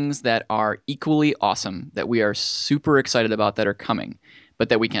things that are equally awesome that we are super excited about that are coming, but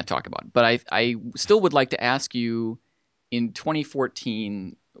that we can't talk about. But I still would like to ask you, in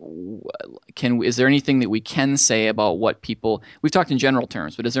 2014, is there anything that we can say about what people, we've talked in general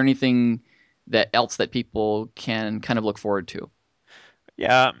terms, but is there anything else that people can kind of look forward to?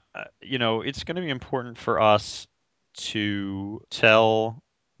 Yeah, it's going to be important for us to tell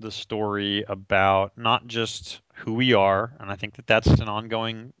the story about not just who we are, and I think that that's an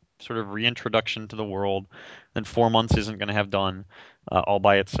ongoing sort of reintroduction to the world than 4 months isn't going to have done all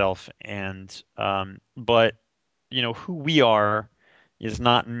by itself. And but who we are is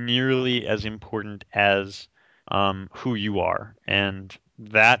not nearly as important as who you are, and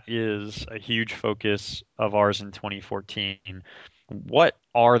that is a huge focus of ours in 2014. What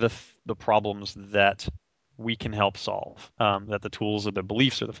are the problems that we can help solve, that the tools or the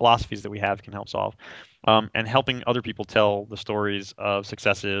beliefs or the philosophies that we have can help solve, and helping other people tell the stories of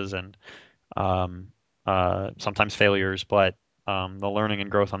successes and um, sometimes failures, but the learning and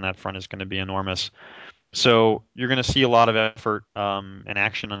growth on that front is going to be enormous. So you're going to see a lot of effort and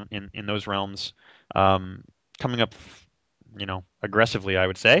action in those realms um, coming up, aggressively, I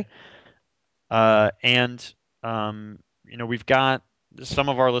would say. And we've got some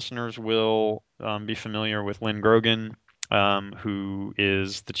of our listeners will be familiar with Lynn Grogan, who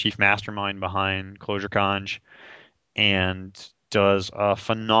is the chief mastermind behind ClojureConj and does a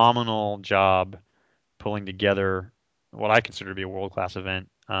phenomenal job pulling together what I consider to be a world-class event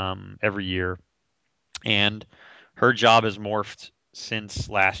every year. And her job has morphed since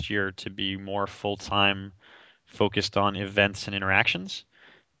last year to be more full-time focused on events and interactions.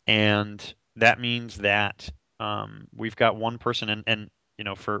 And that means that we've got one person, and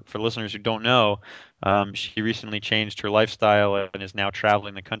for listeners who don't know, she recently changed her lifestyle and is now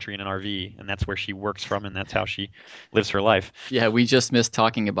traveling the country in an RV, and that's where she works from, and that's how she lives her life. Yeah, we just missed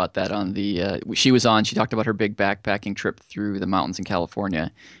talking about that on the. She was on. She talked about her big backpacking trip through the mountains in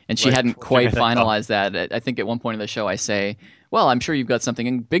California, and she Right hadn't before doing quite her thing. Oh, finalized that. I think at one point in the show, I say, "Well, I'm sure you've got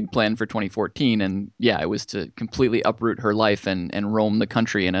something big planned for 2014," and yeah, it was to completely uproot her life and roam the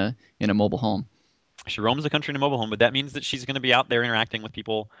country in a mobile home. she roams the country in a mobile home, but that means that she's going to be out there interacting with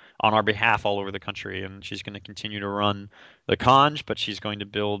people on our behalf all over the country, and she's going to continue to run the conj, but she's going to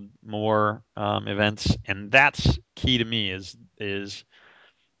build more events, and that's key to me. Is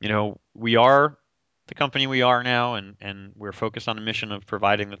we are the company we are now, and we're focused on a mission of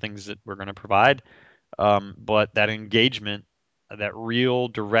providing the things that we're going to provide. But that engagement, that real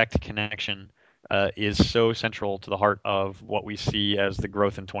direct connection, is so central to the heart of what we see as the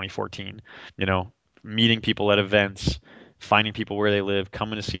growth in 2014. You know, meeting people at events, finding people where they live,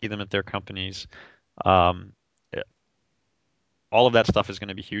 coming to see them at their companies. Um, all of that stuff is going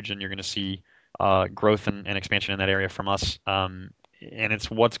to be huge, and you're going to see growth and expansion in that area from us. And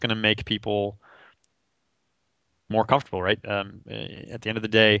it's what's going to make people more comfortable, right? At the end of the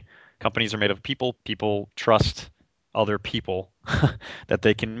day, companies are made of people. People trust other people that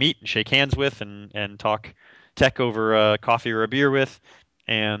they can meet and shake hands with and talk tech over a coffee or a beer with.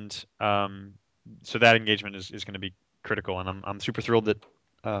 And so that engagement is going to be critical. And I'm super thrilled that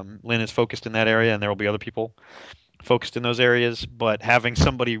Lynn is focused in that area, and there will be other people focused in those areas. But having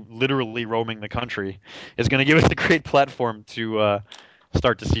somebody literally roaming the country is going to give us a great platform to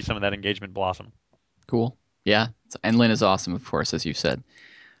start to see some of that engagement blossom. Cool. Yeah, and Lynn is awesome, of course, as you said.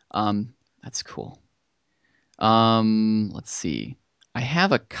 That's cool. Let's see. I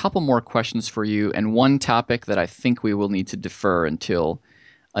have a couple more questions for you, and one topic that I think we will need to defer until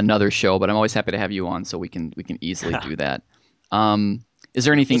another show. But I'm always happy to have you on, so we can easily do that. Is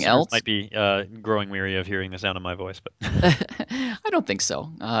there anything Listeners else? might be growing weary of hearing the sound of my voice, but I don't think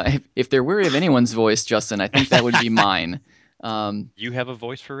so. If they're weary of anyone's voice, Justin, I think that would be mine. Um, you have a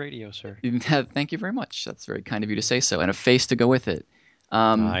voice for radio, sir. Thank you very much. That's very kind of you to say so, and a face to go with it.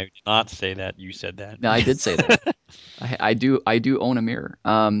 Um, I did not say that. You said that. no, I did say that. I do own a mirror.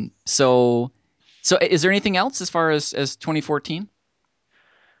 So is there anything else as far as 2014?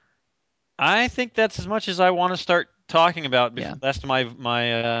 I think that's as much as I want to start talking about Yeah. before lest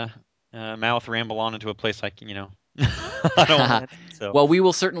my mouth ramble on into a place I can, I don't want. So Well, we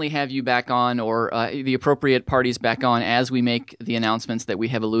will certainly have you back on, or the appropriate parties back on, as we make the announcements that we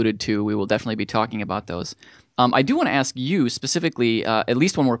have alluded to. We will definitely be talking about those. I do want to ask you specifically at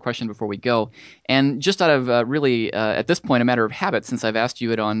least one more question before we go, and just out of really at this point a matter of habit, since I've asked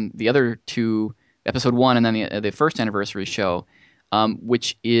you it on the other two, episode one, and then the first anniversary show,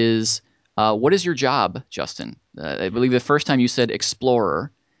 which is what is your job, Justin? I believe the first time you said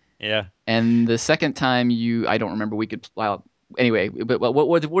explorer. yeah. And the second time I don't remember. We could, well, anyway. But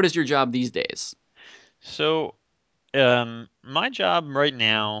what is your job these days? So my job right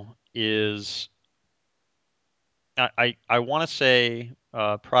now is I want to say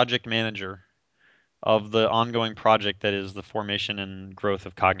project manager of the ongoing project that is the formation and growth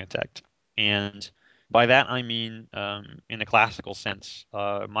of Cognitect. And by that I mean, in a classical sense,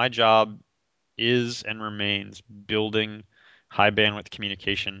 my job is and remains building high bandwidth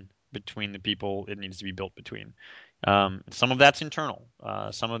communication between the people it needs to be built between. Some of that's internal.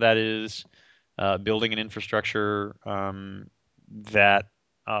 Some of that is building an infrastructure that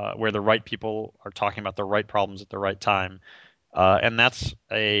where the right people are talking about the right problems at the right time. And that's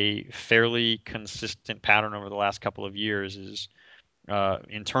a fairly consistent pattern over the last couple of years is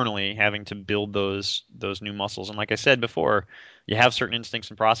internally having to build those new muscles. And like I said before, you have certain instincts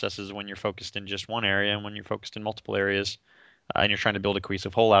and processes when you're focused in just one area, and when you're focused in multiple areas, and you're trying to build a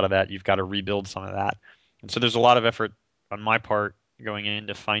cohesive whole out of that, you've got to rebuild some of that. And so there's a lot of effort on my part going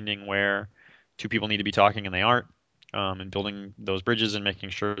into finding where two people need to be talking and they aren't, and building those bridges and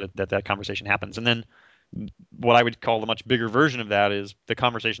making sure that conversation happens. And then what I would call the much bigger version of that is the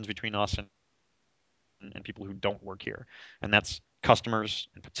conversations between us and people who don't work here, and that's customers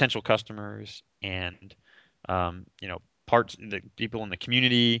and potential customers and parts the people in the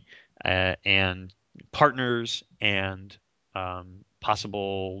community and partners and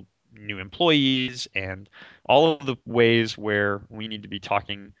possible new employees and all of the ways where we need to be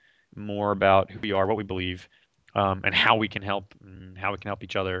talking more about who we are, what we believe, and how we can help and how we can help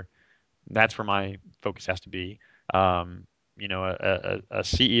each other. That's where my focus has to be. A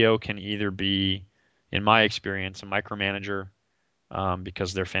CEO can either be, in my experience, a micromanager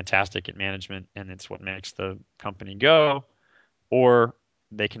because they're fantastic at management and it's what makes the company go, or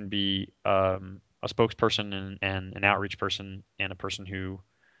they can be a spokesperson and an outreach person and a person who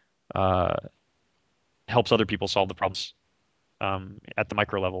uh, helps other people solve the problems at the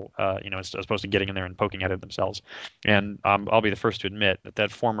micro level, as opposed to getting in there and poking at it themselves. And I'll be the first to admit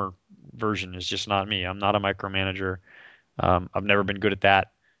that former version is just not me. I'm not a micromanager. I've never been good at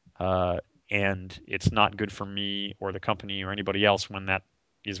that. Uh, and it's not good for me or the company or anybody else when that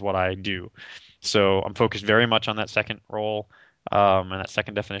is what I do. So I'm focused very much on that second role, and that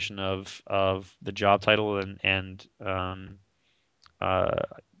second definition of the job title and uh,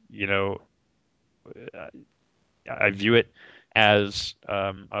 you know I view it as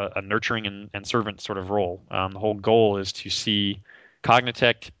a nurturing and servant sort of role. The whole goal is to see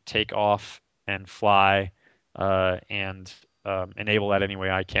Cognitect take off and fly and enable that any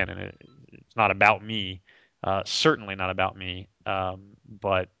way I can. And it's not about me, certainly not about me,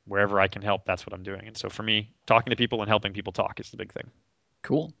 but wherever I can help, that's what I'm doing. And so for me, talking to people and helping people talk is the big thing.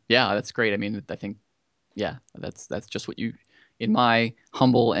 Cool. Yeah, that's great. I mean, I think yeah, that's just what you, in my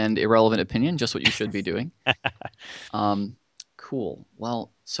humble and irrelevant opinion, just what you should be doing. Um, cool.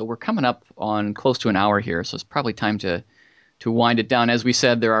 Well, so we're coming up on close to an hour here, so it's probably time to wind it down. As we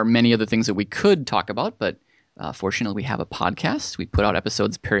said, there are many other things that we could talk about, but fortunately, we have a podcast. We put out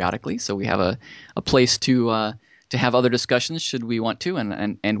episodes periodically, so we have a place to have other discussions should we want to,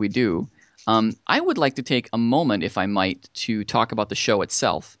 and we do. I would like to take a moment, if I might, to talk about the show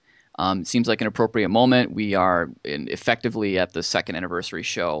itself. It seems like an appropriate moment. We are effectively at the second anniversary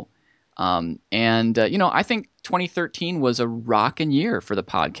show. I think 2013 was a rockin' year for the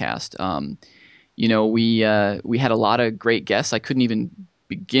podcast. We had a lot of great guests. I couldn't even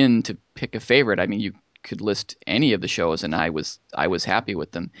begin to pick a favorite. I mean, you could list any of the shows, and I was happy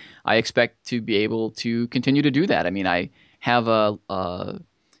with them. I expect to be able to continue to do that. I mean, I have we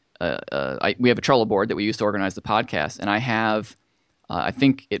have a Trello board that we use to organize the podcast, and I have I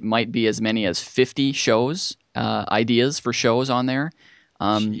think it might be as many as 50 shows ideas for shows on there.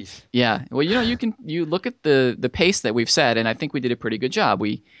 Jeez. Yeah, well, you look at the pace that we've set, and I think we did a pretty good job.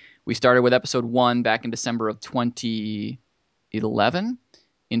 We started with episode 1 back in December of 2011.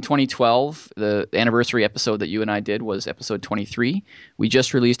 In 2012, the anniversary episode that you and I did was episode 23. We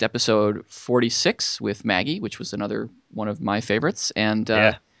just released episode 46 with Maggie, which was another one of my favorites. And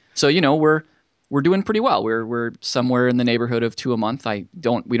Yeah. so we're doing pretty well. We're somewhere in the neighborhood of 2 a month. We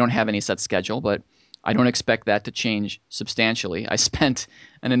don't have any set schedule, but I don't expect that to change substantially. I spent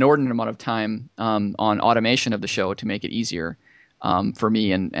an inordinate amount of time on automation of the show to make it easier for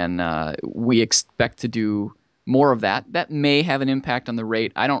me, and we expect to do more of that. That may have an impact on the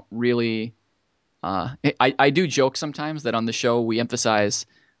rate. I don't really. I do joke sometimes that on the show we emphasize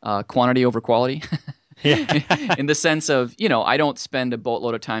quantity over quality, Yeah. in the sense of I don't spend a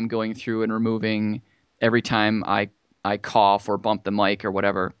boatload of time going through and removing every time I cough or bump the mic or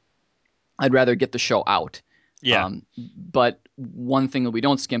whatever. I'd rather get the show out. Yeah. But one thing that we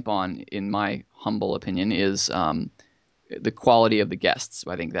don't skimp on, in my humble opinion, is the quality of the guests.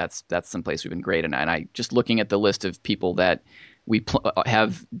 I think that's someplace we've been great. And I just looking at the list of people that we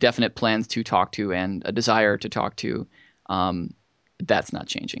have definite plans to talk to and a desire to talk to, that's not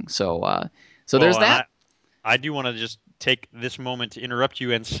changing. So Well, there's and that. I do want to just take this moment to interrupt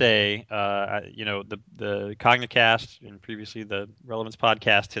you and say, the Cognicast and previously the Relevance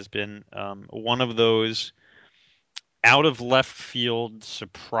podcast has been one of those out of left field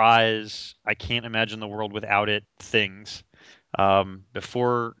surprise. I can't imagine the world without it things.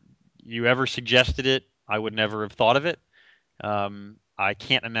 Before you ever suggested it, I would never have thought of it. I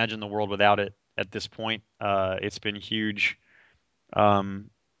can't imagine the world without it at this point. It's been huge um,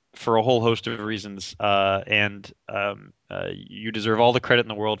 for a whole host of reasons, and you deserve all the credit in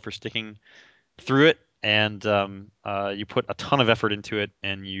the world for sticking through it. And you put a ton of effort into it,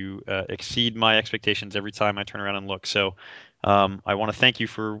 and you exceed my expectations every time I turn around and look. So I want to thank you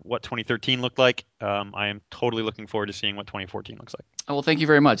for what 2013 looked like. I am totally looking forward to seeing what 2014 looks like. Well, thank you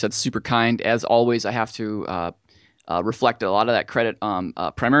very much. That's super kind. As always, I have to reflect a lot of that credit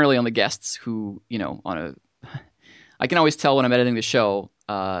primarily on the guests who, I can always tell when I'm editing the show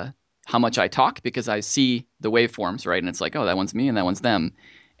how much I talk because I see the waveforms, right? And it's like, oh, that one's me and that one's them.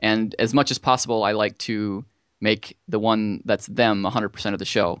 And as much as possible, I like to make the one that's them 100% of the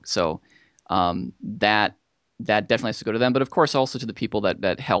show. So that definitely has to go to them, but of course also to the people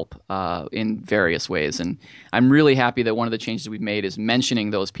that help in various ways. And I'm really happy that one of the changes we've made is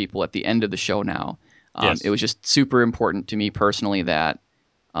mentioning those people at the end of the show now. Yes. It was just super important to me personally that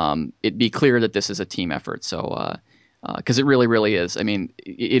it be clear that this is a team effort. So, because it really, really is. I mean,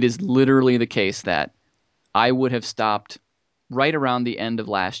 it is literally the case that I would have stopped right around the end of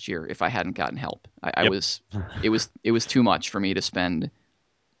last year if I hadn't gotten help. I Yep. was, it was too much for me to spend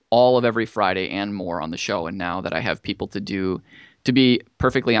all of every Friday and more on the show. And now that I have people to do, to be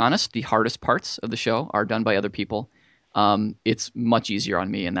perfectly honest, the hardest parts of the show are done by other people. It's much easier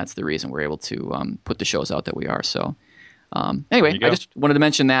on me, and that's the reason we're able to put the shows out that we are. So There anyway, you I go. just wanted to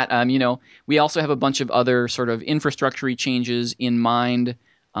mention that. We also have a bunch of other sort of infrastructure changes in mind.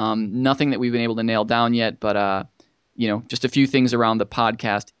 Nothing that we've been able to nail down yet, but just a few things around the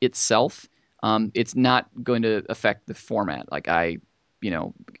podcast itself. It's not going to affect the format.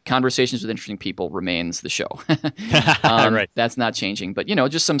 Conversations with interesting people remains the show. Right. That's not changing, but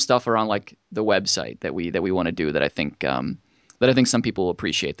just some stuff around like the website that we want to do that I think some people will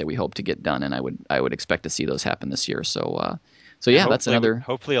appreciate that we hope to get done, and I would expect to see those happen this year. So And yeah, that's another.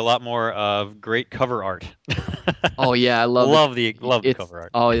 hopefully a lot more of great cover art. Oh yeah, I love love the it's cover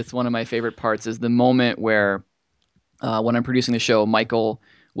art. it's one of my favorite parts is the moment where when I'm producing the show, Michael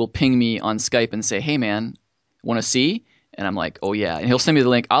will ping me on Skype and say, "Hey man, want to see?" And I'm like, "Oh yeah," and he'll send me the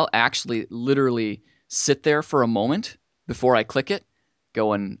link. I'll actually literally sit there for a moment before I click it,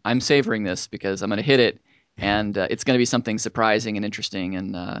 going, "I'm savoring this because I'm going to hit it, and it's going to be something surprising and interesting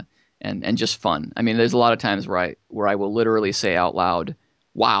and just fun." I mean, there's a lot of times where I will literally say out loud,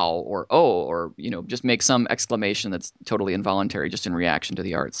 "Wow," or "Oh," or just make some exclamation that's totally involuntary, just in reaction to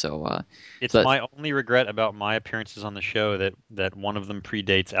the art. It's So my only regret about my appearances on the show that one of them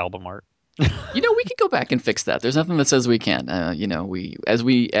predates album art. we could go back and fix that. There's nothing that says we can't.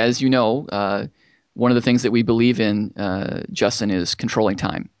 One of the things that we believe in, Justin, is controlling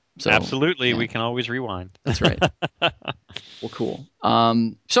time. So Absolutely, yeah, we can always rewind. that's right. Well, cool.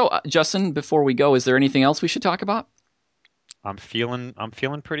 Justin, before we go, is there anything else we should talk about? I'm feeling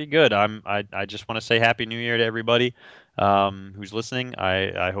pretty good. I just want to say Happy New Year to everybody who's listening.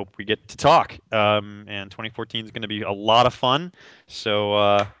 I hope we get to talk. And 2014 is going to be a lot of fun. So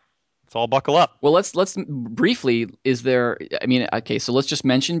let's all buckle up. Well, let's briefly. Is there? I mean, okay. So let's just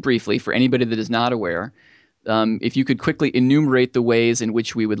mention briefly for anybody that is not aware. If you could quickly enumerate the ways in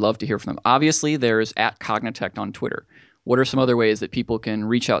which we would love to hear from them. Obviously, there's @Cognitect on Twitter. What are some other ways that people can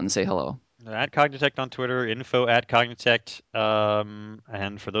reach out and say hello? At Cognitect on Twitter, info at Cognitect.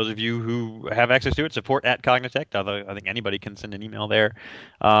 And for those of you who have access to it, support at Cognitect. Although I think anybody can send an email there.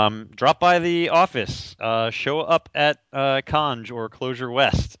 Drop by the office. Show up at Conj or Closure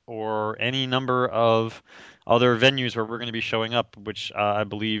West or any number of other venues where we're going to be showing up, which I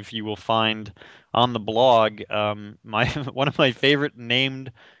believe you will find on the blog. My one of my favorite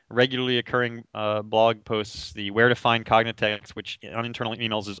named regularly occurring blog posts, the Where to Find Cognitex, which on internal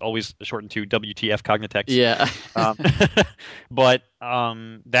emails is always shortened to WTF Cognitex. Yeah. Um, but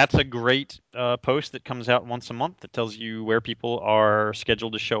that's a great post that comes out once a month that tells you where people are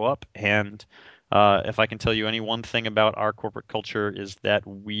scheduled to show up. And if I can tell you any one thing about our corporate culture is that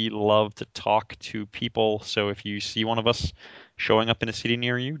we love to talk to people. So if you see one of us showing up in a city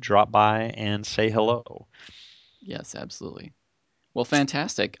near you, drop by and say hello. Yes, absolutely. Well,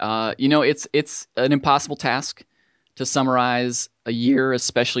 fantastic. It's an impossible task to summarize a year,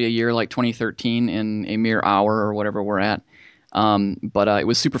 especially a year like 2013, in a mere hour or whatever we're at. But it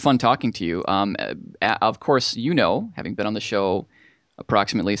was super fun talking to you. Of course, having been on the show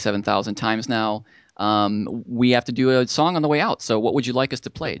approximately 7,000 times now, we have to do a song on the way out. So, what would you like us to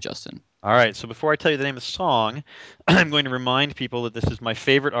play, Justin? All right, so before I tell you the name of the song, I'm going to remind people that this is my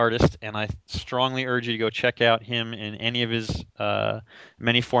favorite artist, and I strongly urge you to go check out him in any of his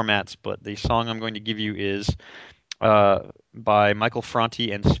many formats. But the song I'm going to give you is by Michael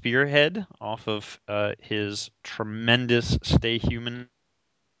Franti and Spearhead off of his tremendous Stay Human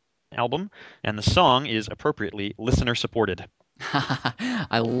album, and the song is appropriately listener supported.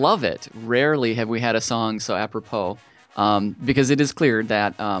 I love it. Rarely have we had a song so apropos, because it is clear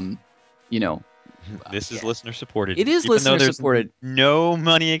that, you know, This is listener supported. it is Even though listener there's supported. no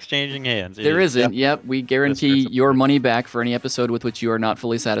money exchanging hands. It There is isn't. Yep, we guarantee listener your supported. money back for any episode with which you are not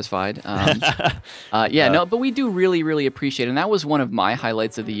fully satisfied. Yeah, no, but we do really, really appreciate it. And that was one of my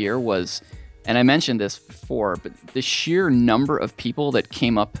highlights of the year was, and I mentioned this before, but the sheer number of people that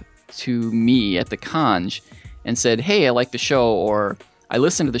came up to me at the conj and said, "Hey, I like the show," or "I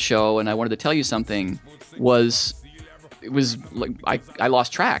listened to the show and I wanted to tell you something," was it was like I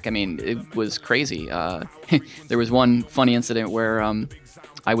lost track. I mean, it was crazy. There was one funny incident where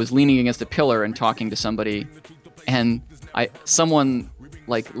I was leaning against a pillar and talking to somebody, and someone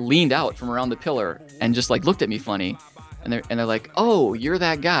like leaned out from around the pillar and just like looked at me funny, and they're like, "Oh, you're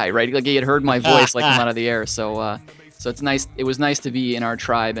that guy, right?" Like he had heard my voice like come out of the air. So it's nice. It was nice to be in our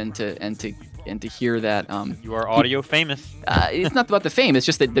tribe and to hear that. You are audio famous. It's not about the fame. It's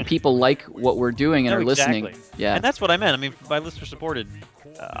just that the people like what we're doing and No, are listening. exactly. Yeah. And that's what I meant. I mean, by listener supported,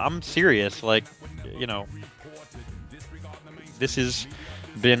 I'm serious. Like, you know, this has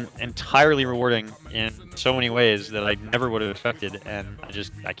been entirely rewarding in so many ways that I never would have expected, and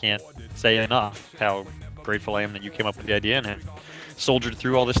I can't say enough how grateful I am that you came up with the idea and have soldiered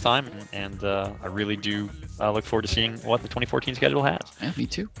through all this time, and I really do look forward to seeing what the 2014 schedule has. Yeah, me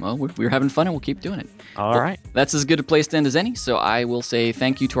too. Well, we're having fun and we'll keep doing it. All right. That's as good a place to end as any. So I will say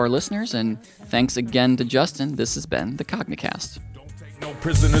thank you to our listeners and thanks again to Justin. This has been the Cognicast. No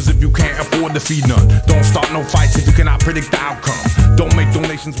prisoners if you can't afford to feed none. Don't start no fights if you cannot predict the outcome. Don't make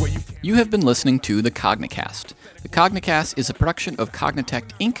donations where you can't. You have been listening to the Cognicast. The Cognicast is a production of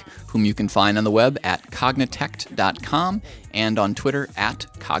Cognitect Inc., whom you can find on the web at cognitect.com and on Twitter at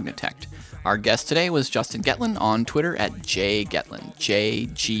Cognitect. Our guest today was Justin Getland on Twitter at jgetland,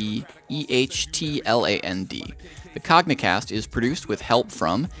 JGEHTLAND. The Cognicast is produced with help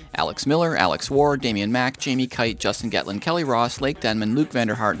from Alex Miller, Alex Ward, Damian Mack, Jamie Kite, Justin Getland, Kelly Ross, Lake Denman, Luke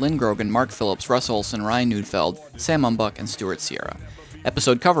Vanderhart, Lynn Grogan, Mark Phillips, Russ Olson, Ryan Neudfeld, Sam Umbuck, and Stuart Sierra.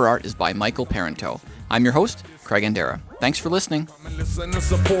 Episode cover art is by Michael Parento. I'm your host, Craig Andera. Thanks for listening. Listen and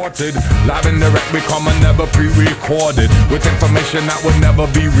supported, live and direct, we come and never pre-recorded, with information that would never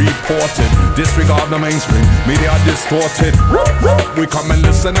be reported. Disregard the mainstream, media distorted. We come and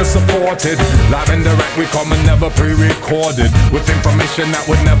listen and supported, live and direct, we come and never pre-recorded, with information that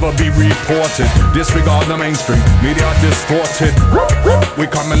would never be reported. Disregard the mainstream, media distorted. We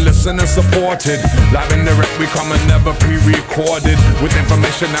come and listen and supported, live and direct, we come and never pre-recorded, with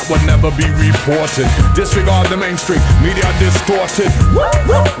information that would never be reported. Disregard the mainstream, media distorted.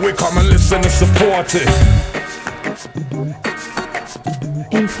 We come and listen and support it.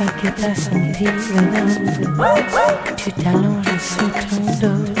 Une fois que t'as senti le love, tu t'allonges sur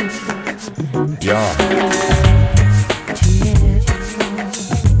ton dos. Yeah.